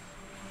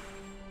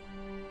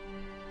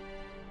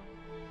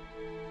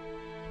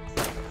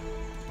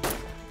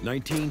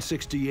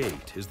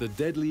 "1968 is the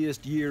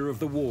deadliest year of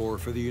the war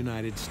for the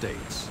United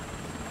States,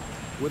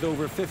 with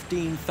over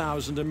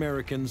 15,000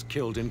 Americans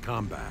killed in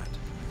combat.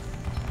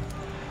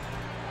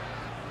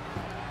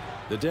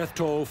 The death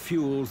toll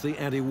fuels the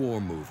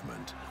anti-war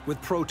movement,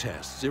 with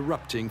protests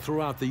erupting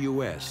throughout the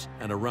U.S.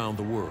 and around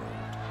the world.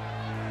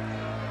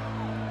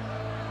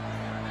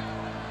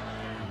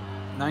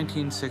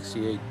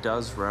 1968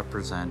 does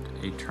represent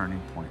a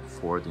turning point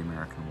for the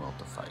American will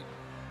to fight.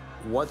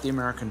 What the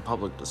American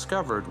public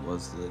discovered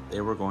was that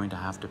they were going to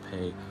have to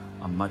pay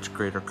a much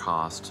greater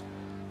cost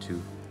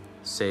to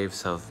save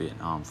South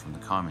Vietnam from the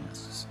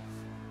communists.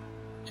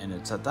 And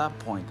it's at that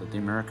point that the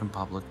American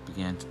public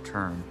began to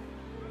turn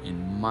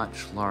in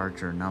much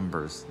larger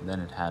numbers than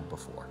it had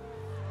before.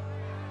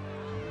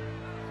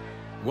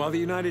 While the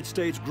United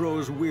States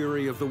grows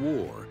weary of the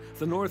war,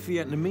 the North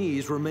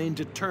Vietnamese remain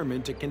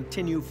determined to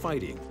continue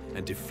fighting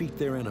and defeat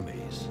their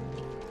enemies.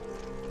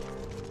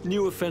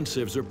 New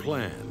offensives are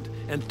planned,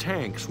 and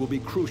tanks will be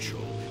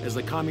crucial as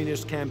the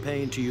communist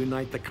campaign to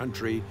unite the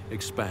country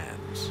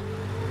expands.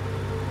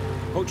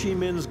 Ho Chi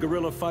Minh's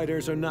guerrilla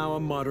fighters are now a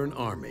modern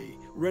army,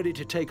 ready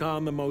to take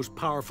on the most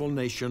powerful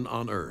nation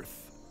on Earth.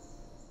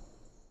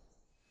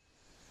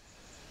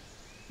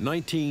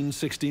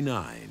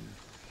 1969.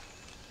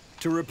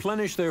 To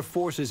replenish their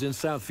forces in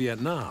South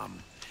Vietnam,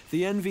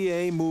 the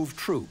NVA moved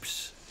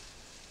troops,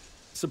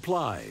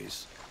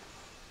 supplies,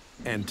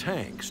 and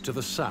tanks to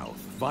the south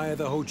via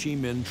the Ho Chi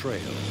Minh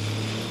Trail,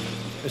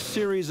 a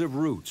series of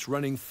routes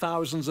running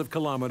thousands of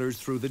kilometers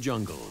through the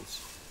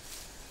jungles.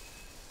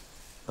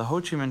 The Ho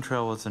Chi Minh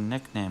Trail was a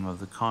nickname of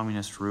the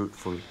communist route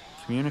for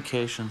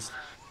communications,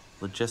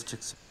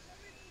 logistics,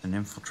 and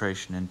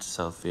infiltration into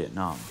South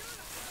Vietnam.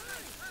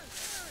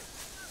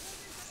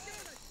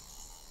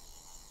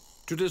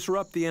 To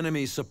disrupt the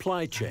enemy's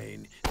supply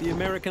chain, the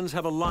Americans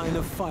have a line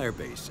of fire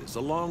bases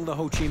along the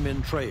Ho Chi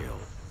Minh Trail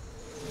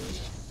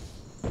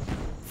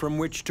from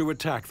which to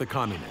attack the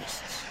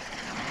communists.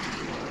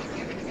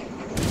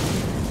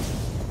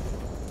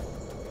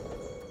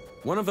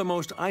 One of the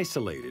most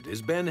isolated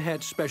is Ben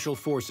Het Special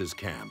Forces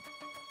Camp,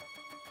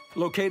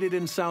 located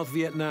in South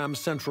Vietnam's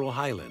Central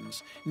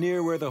Highlands,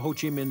 near where the Ho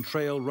Chi Minh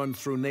Trail runs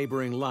through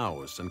neighboring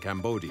Laos and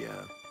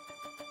Cambodia.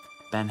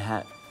 Ben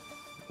Het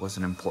was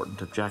an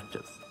important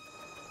objective.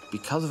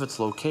 Because of its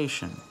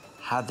location,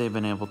 had they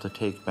been able to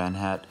take Ben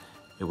Het,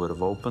 it would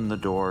have opened the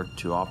door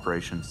to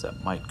operations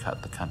that might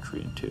cut the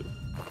country in two.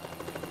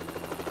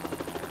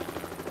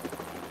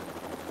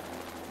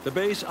 The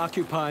base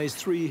occupies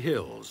 3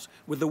 hills,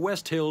 with the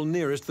West Hill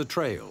nearest the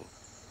trail.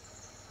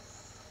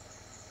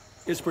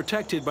 is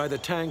protected by the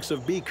tanks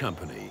of B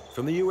Company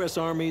from the U.S.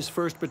 Army's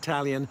 1st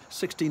Battalion,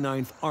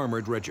 69th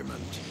Armored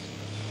Regiment.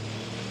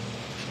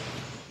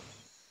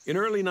 In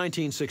early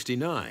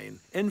 1969,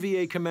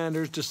 NVA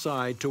commanders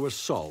decide to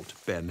assault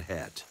Ben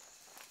Het.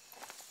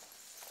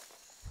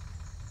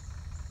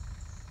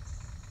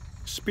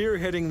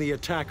 Spearheading the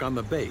attack on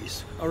the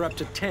base are up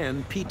to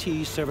 10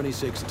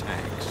 PT-76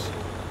 tanks.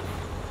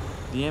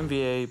 The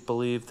NVA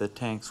believed that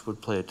tanks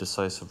would play a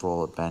decisive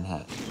role at Ben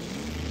Het.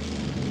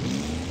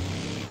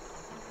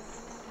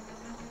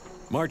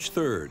 March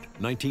 3rd,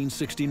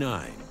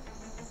 1969.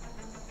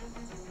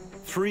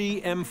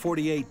 3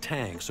 M48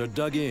 tanks are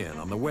dug in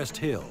on the West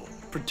Hill,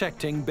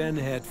 protecting Ben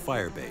Het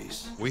Fire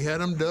Base. We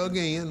had them dug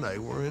in. They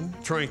were in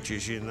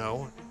trenches, you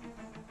know.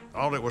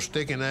 All that was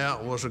sticking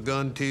out was a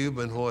gun tube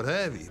and what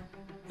have you.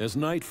 As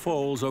night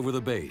falls over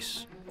the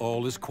base,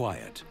 all is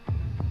quiet.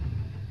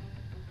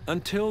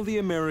 Until the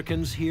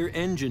Americans hear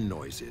engine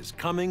noises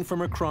coming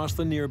from across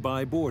the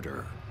nearby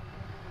border.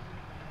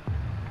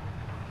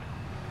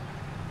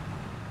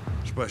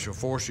 Special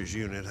Forces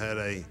unit had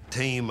a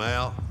team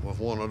out with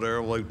one of their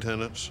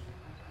lieutenants,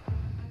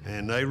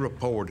 and they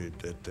reported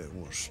that there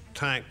was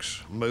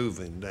tanks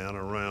moving down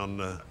around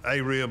the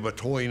area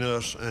between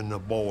us and the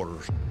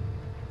borders.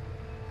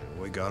 And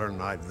we got our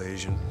night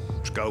vision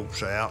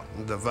scopes out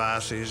and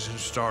devices and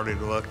started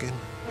looking.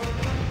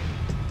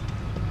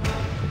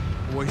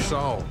 We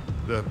saw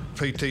the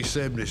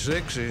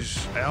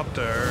PT-76s out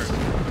there.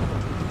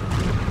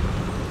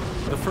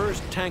 The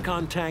first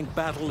tank-on-tank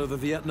battle of the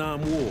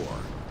Vietnam War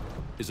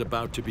is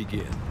about to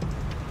begin.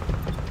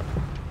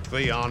 To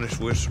be honest,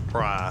 we're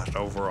surprised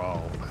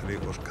overall that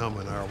it was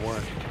coming our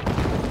way.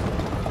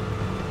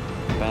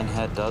 Ben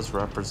Het does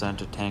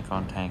represent a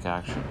tank-on-tank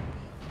action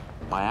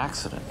by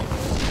accident.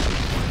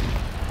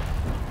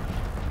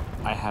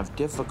 I have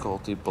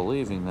difficulty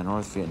believing the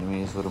North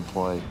Vietnamese would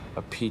employ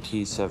a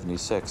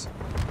PT-76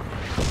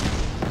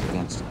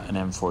 against an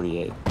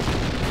M48.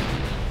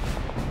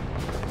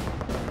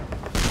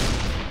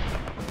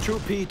 Two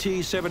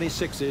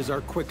PT-76s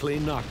are quickly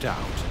knocked out.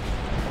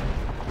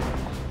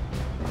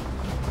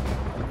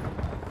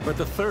 But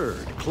the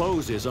third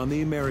closes on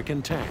the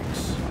American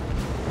tanks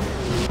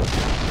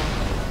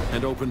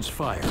and opens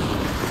fire.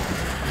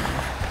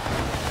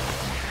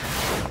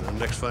 The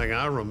next thing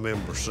I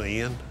remember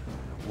seeing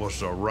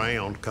was a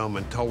round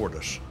coming toward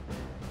us.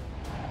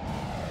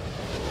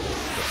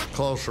 The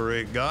closer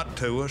it got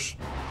to us,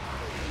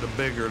 the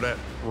bigger that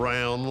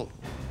round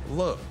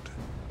looked.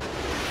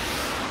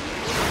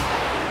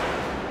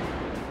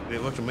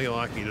 It looked to me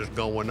like he was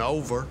going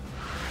over,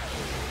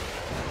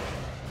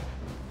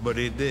 but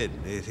it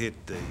didn't. It hit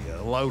the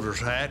loader's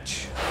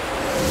hatch,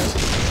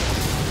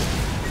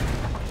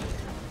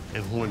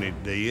 and when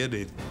it did,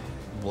 it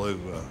blew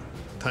a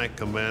tank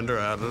commander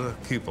out of the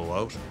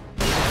cupolas.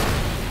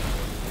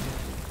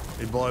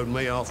 It blowed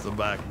me off the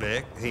back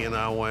deck. He and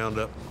I wound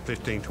up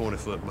 15, 20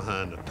 foot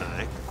behind the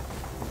tank.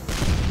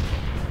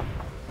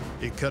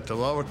 It cut the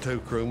lower two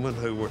crewmen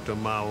who were to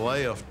my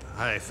left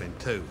half in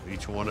two,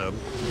 each one of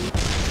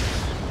them.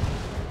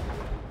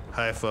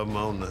 Half of them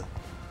on the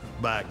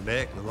back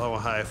deck, the lower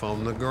half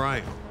on the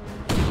ground.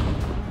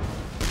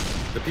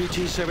 The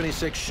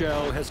PT-76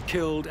 shell has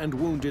killed and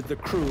wounded the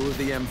crew of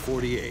the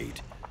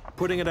M48,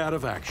 putting it out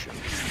of action.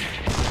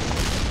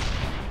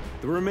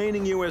 The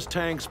remaining U.S.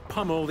 tanks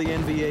pummel the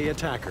NVA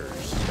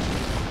attackers.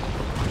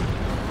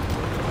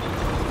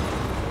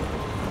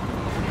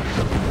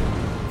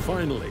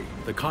 Finally,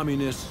 the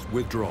communists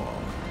withdraw.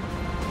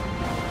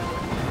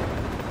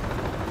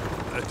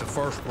 At the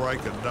first break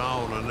of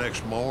dawn the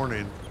next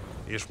morning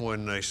is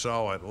when they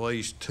saw at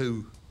least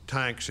 2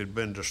 tanks had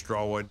been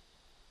destroyed.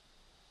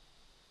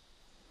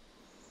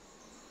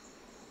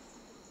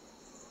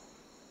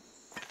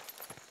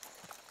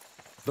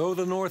 Though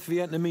the North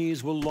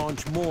Vietnamese will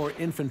launch more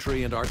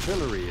infantry and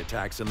artillery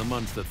attacks in the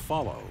months that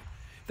follow,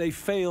 they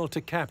fail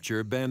to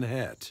capture Ben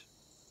Het.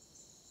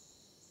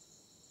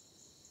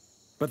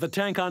 But the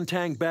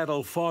tank-on-tank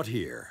battle fought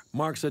here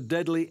marks a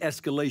deadly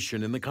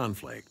escalation in the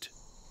conflict.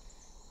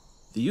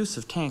 The use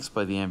of tanks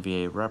by the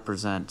NVA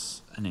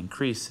represents an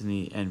increase in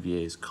the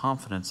NVA's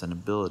confidence and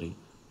ability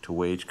to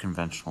wage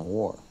conventional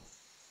war.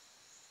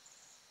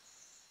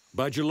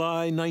 By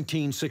July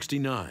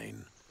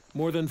 1969,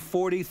 more than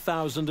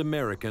 40,000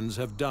 Americans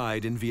have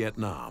died in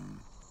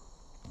Vietnam.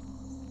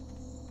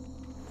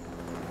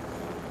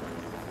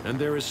 And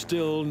there is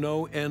still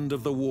no end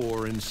of the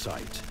war in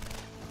sight.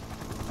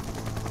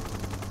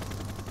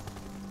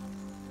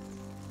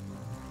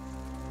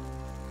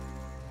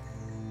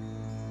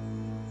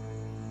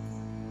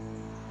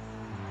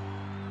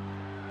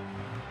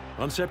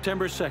 On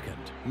September 2nd,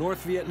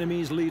 North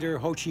Vietnamese leader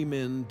Ho Chi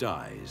Minh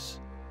dies.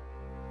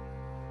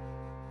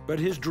 But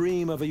his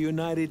dream of a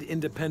united,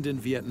 independent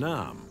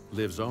Vietnam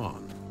lives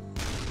on.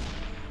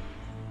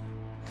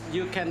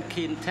 You can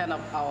kill 10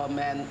 of our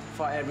men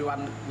for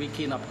everyone we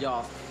kill of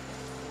yours.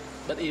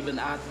 But even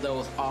at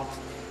those odds,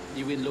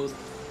 you will lose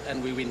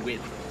and we will win.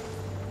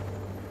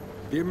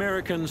 The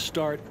Americans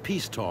start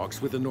peace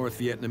talks with the North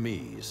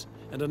Vietnamese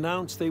and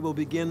announce they will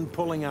begin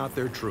pulling out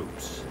their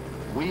troops.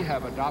 We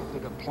have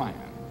adopted a plan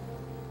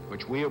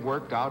which we have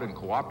worked out in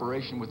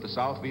cooperation with the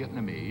South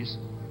Vietnamese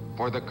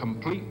for the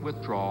complete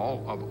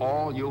withdrawal of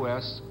all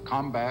U.S.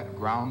 combat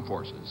ground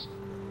forces.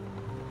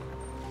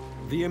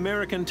 The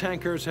American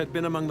tankers had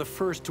been among the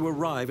first to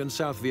arrive in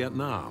South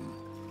Vietnam,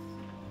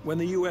 when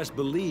the U.S.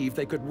 believed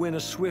they could win a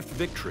swift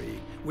victory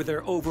with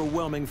their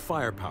overwhelming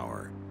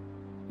firepower.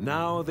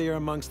 Now they are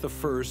amongst the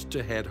first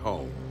to head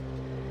home.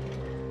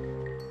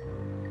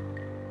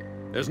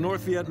 As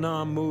North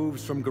Vietnam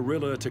moves from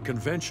guerrilla to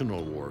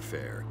conventional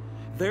warfare,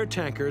 their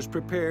tankers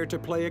prepare to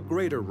play a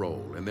greater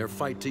role in their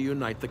fight to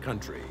unite the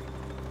country.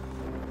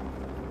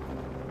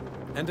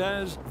 And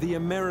as the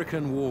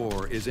American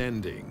war is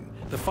ending,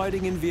 the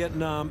fighting in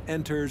Vietnam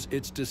enters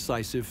its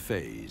decisive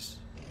phase.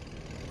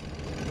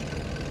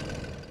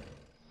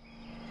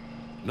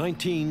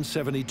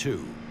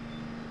 1972.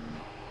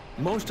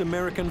 Most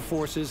American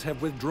forces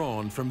have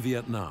withdrawn from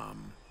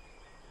Vietnam,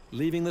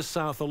 leaving the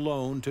South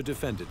alone to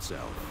defend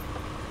itself.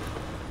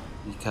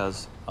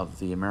 Because of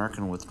the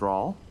American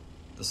withdrawal,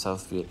 the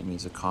South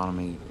Vietnamese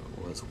economy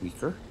was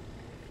weaker.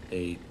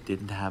 They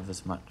didn't have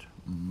as much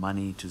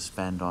money to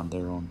spend on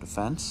their own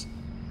defense.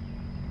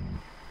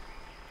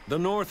 The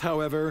North,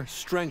 however,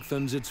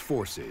 strengthens its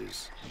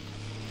forces,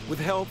 with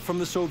help from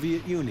the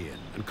Soviet Union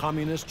and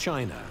Communist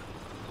China,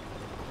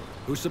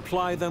 who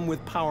supply them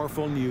with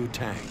powerful new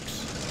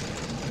tanks.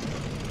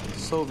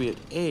 Soviet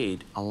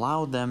aid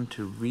allowed them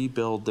to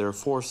rebuild their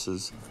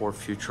forces for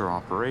future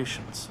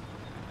operations.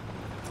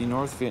 The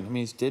North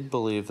Vietnamese did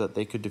believe that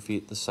they could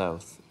defeat the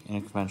South in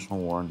a conventional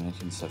war in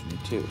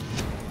 1972.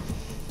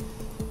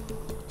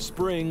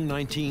 Spring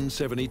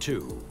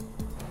 1972.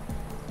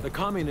 The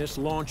Communists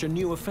launch a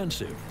new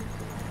offensive.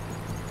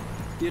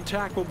 The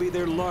attack will be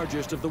their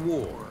largest of the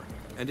war,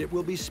 and it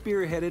will be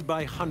spearheaded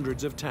by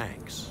hundreds of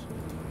tanks.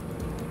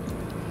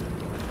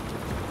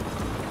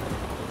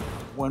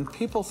 When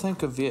people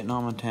think of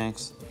Vietnam and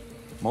tanks,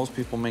 most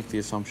people make the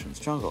assumption it's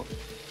jungle.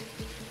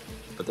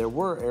 But there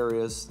were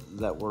areas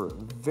that were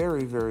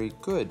very, very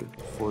good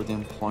for the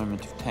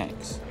employment of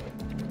tanks,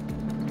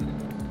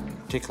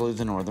 particularly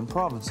the northern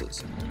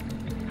provinces.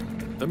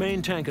 The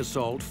main tank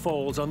assault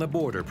falls on the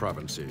border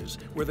provinces,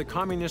 where the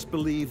Communists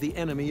believe the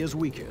enemy is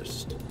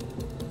weakest.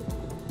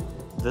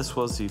 This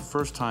was the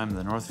first time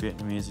the North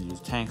Vietnamese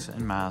used tanks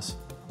en masse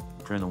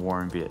during the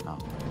war in Vietnam.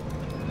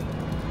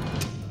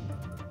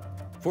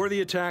 For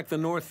the attack, the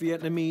North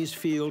Vietnamese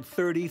field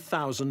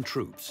 30,000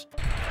 troops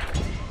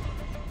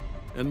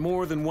and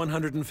more than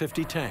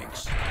 150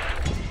 tanks.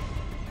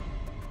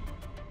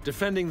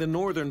 Defending the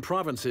northern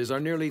provinces are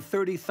nearly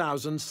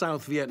 30,000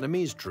 South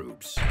Vietnamese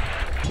troops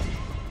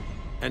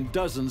and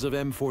dozens of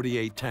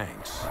M48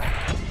 tanks.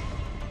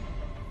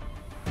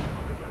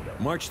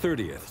 March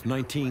 30th,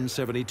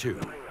 1972.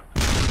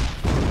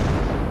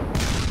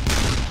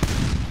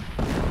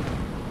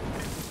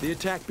 The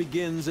attack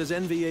begins as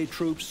NVA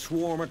troops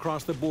swarm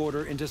across the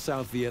border into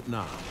South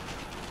Vietnam.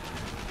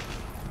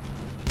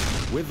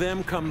 With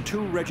them come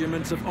 2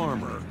 regiments of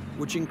armor,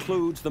 which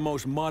includes the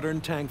most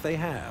modern tank they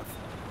have,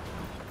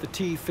 the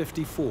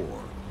T-54.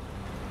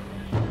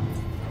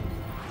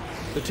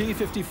 The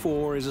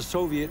T-54 is a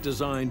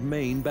Soviet-designed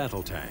main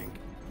battle tank.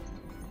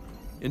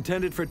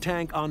 Intended for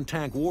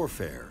tank-on-tank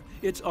warfare,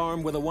 it's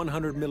armed with a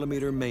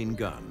 100mm main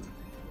gun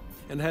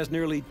and has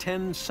nearly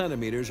 10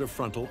 centimeters of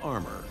frontal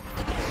armor.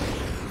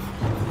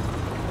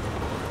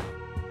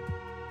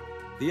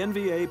 The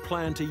NVA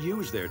plan to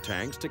use their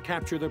tanks to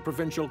capture the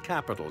provincial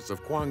capitals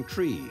of Quang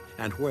Tri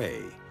and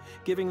Hue,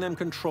 giving them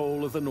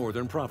control of the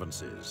northern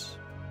provinces.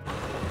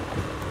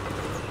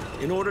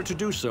 In order to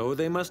do so,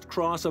 they must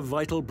cross a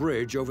vital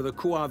bridge over the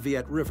Cua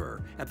Viet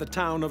River at the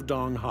town of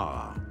Dong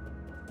Ha.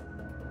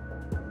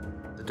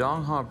 The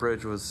Dong Ha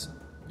Bridge was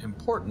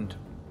important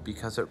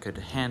because it could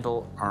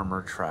handle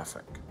armored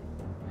traffic.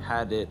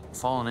 Had it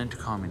fallen into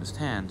communist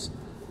hands,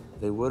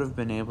 they would have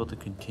been able to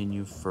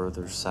continue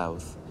further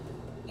south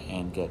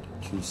and get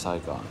to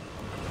Saigon.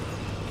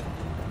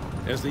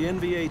 As the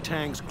NVA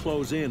tanks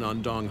close in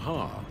on Dong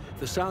Ha,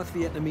 the South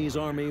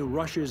Vietnamese Army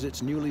rushes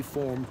its newly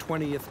formed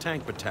 20th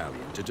Tank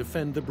Battalion to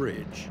defend the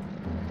bridge.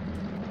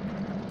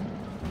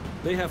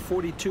 They have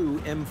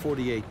 42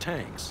 M48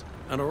 tanks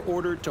and are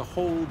ordered to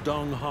hold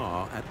Dong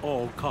Ha at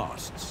all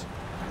costs.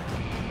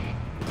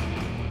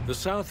 The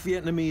South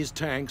Vietnamese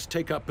tanks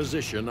take up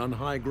position on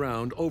high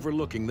ground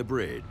overlooking the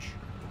bridge.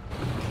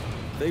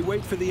 They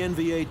wait for the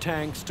NVA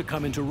tanks to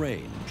come into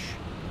range.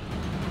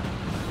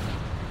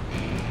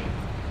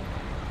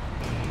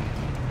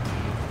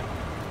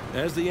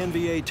 As the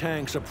NVA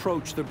tanks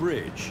approach the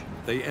bridge,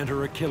 they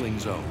enter a killing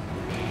zone.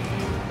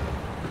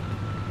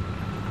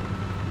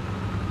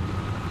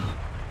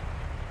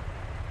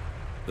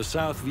 The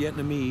South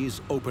Vietnamese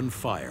open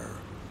fire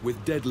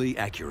with deadly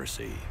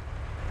accuracy.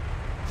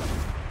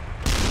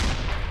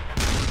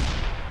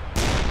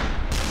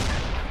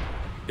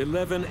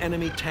 "11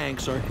 enemy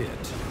tanks are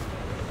hit.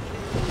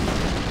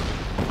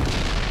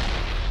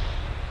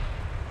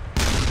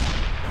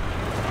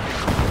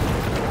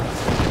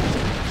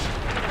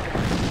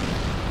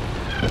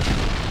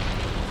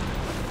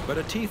 But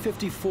a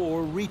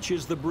T-54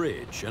 reaches the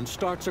bridge and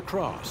starts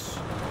across.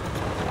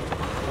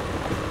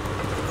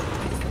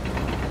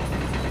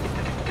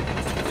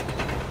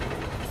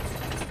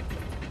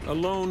 A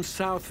lone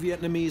South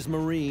Vietnamese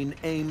Marine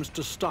aims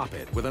to stop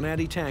it with an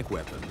anti-tank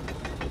weapon.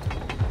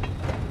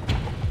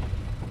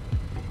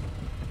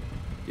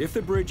 If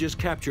the bridge is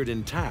captured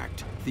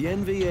intact, the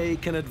NVA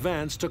can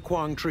advance to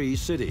Quang Tri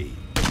City.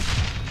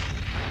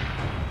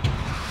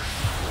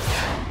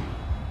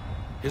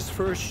 His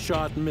first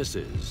shot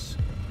misses.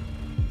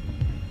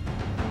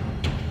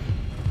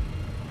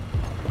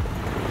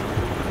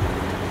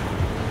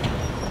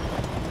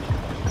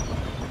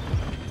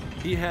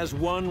 He has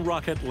one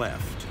rocket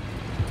left.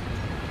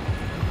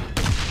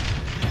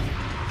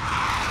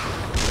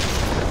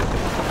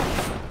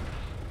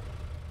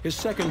 His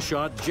second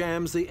shot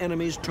jams the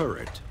enemy's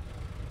turret.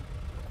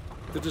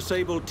 The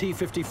disabled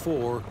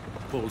T-54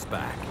 pulls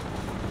back.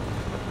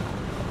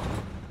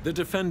 The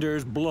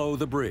defenders blow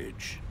the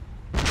bridge.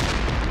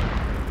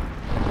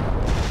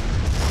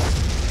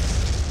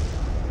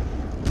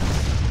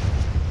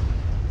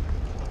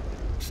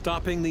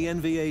 Stopping the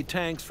NVA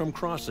tanks from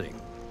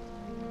crossing.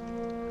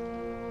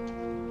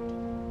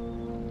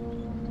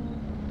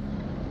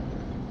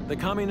 The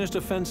communist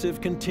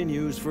offensive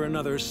continues for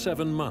another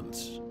 7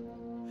 months,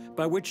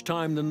 by which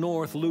time the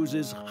North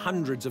loses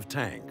hundreds of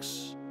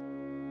tanks.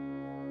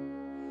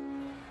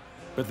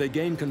 But they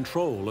gain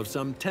control of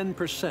some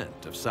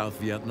 10% of South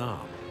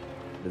Vietnam.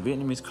 The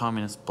Vietnamese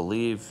communists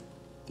believed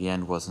the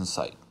end was in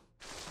sight.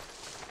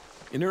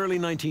 In early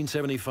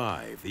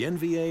 1975, the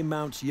NVA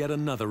mounts yet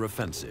another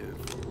offensive.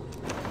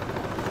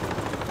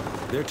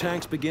 Their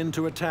tanks begin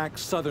to attack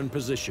southern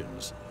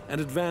positions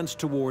and advance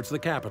towards the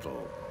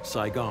capital,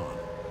 Saigon.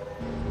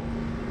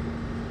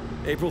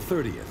 April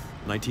 30th,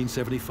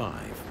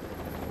 1975.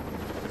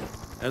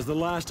 As the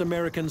last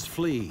Americans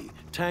flee,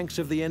 tanks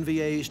of the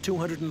NVA's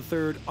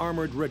 203rd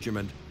Armored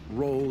Regiment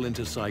roll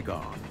into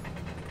Saigon.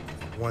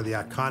 One of the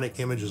iconic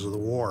images of the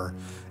war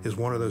is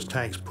one of those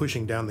tanks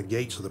pushing down the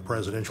gates of the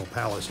presidential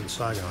palace in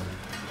Saigon.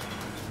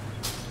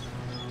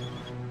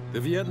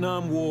 The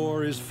Vietnam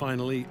War is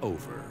finally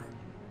over.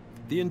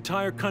 The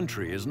entire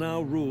country is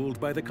now ruled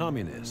by the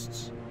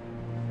communists.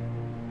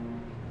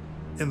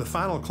 In the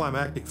final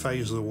climactic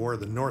phase of the war,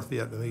 the North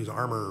Vietnamese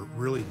armor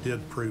really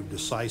did prove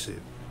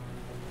decisive.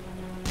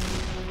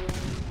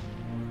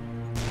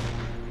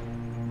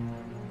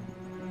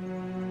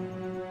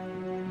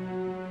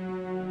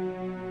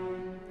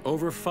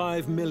 Over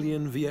 5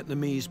 million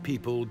Vietnamese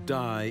people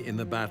die in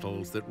the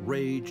battles that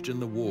raged in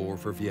the war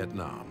for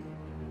Vietnam.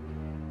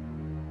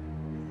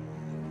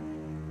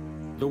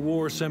 The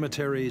war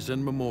cemeteries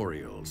and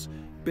memorials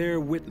bear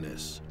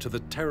witness to the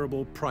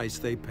terrible price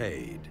they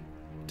paid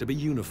to be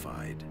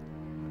unified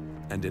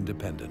and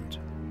independent.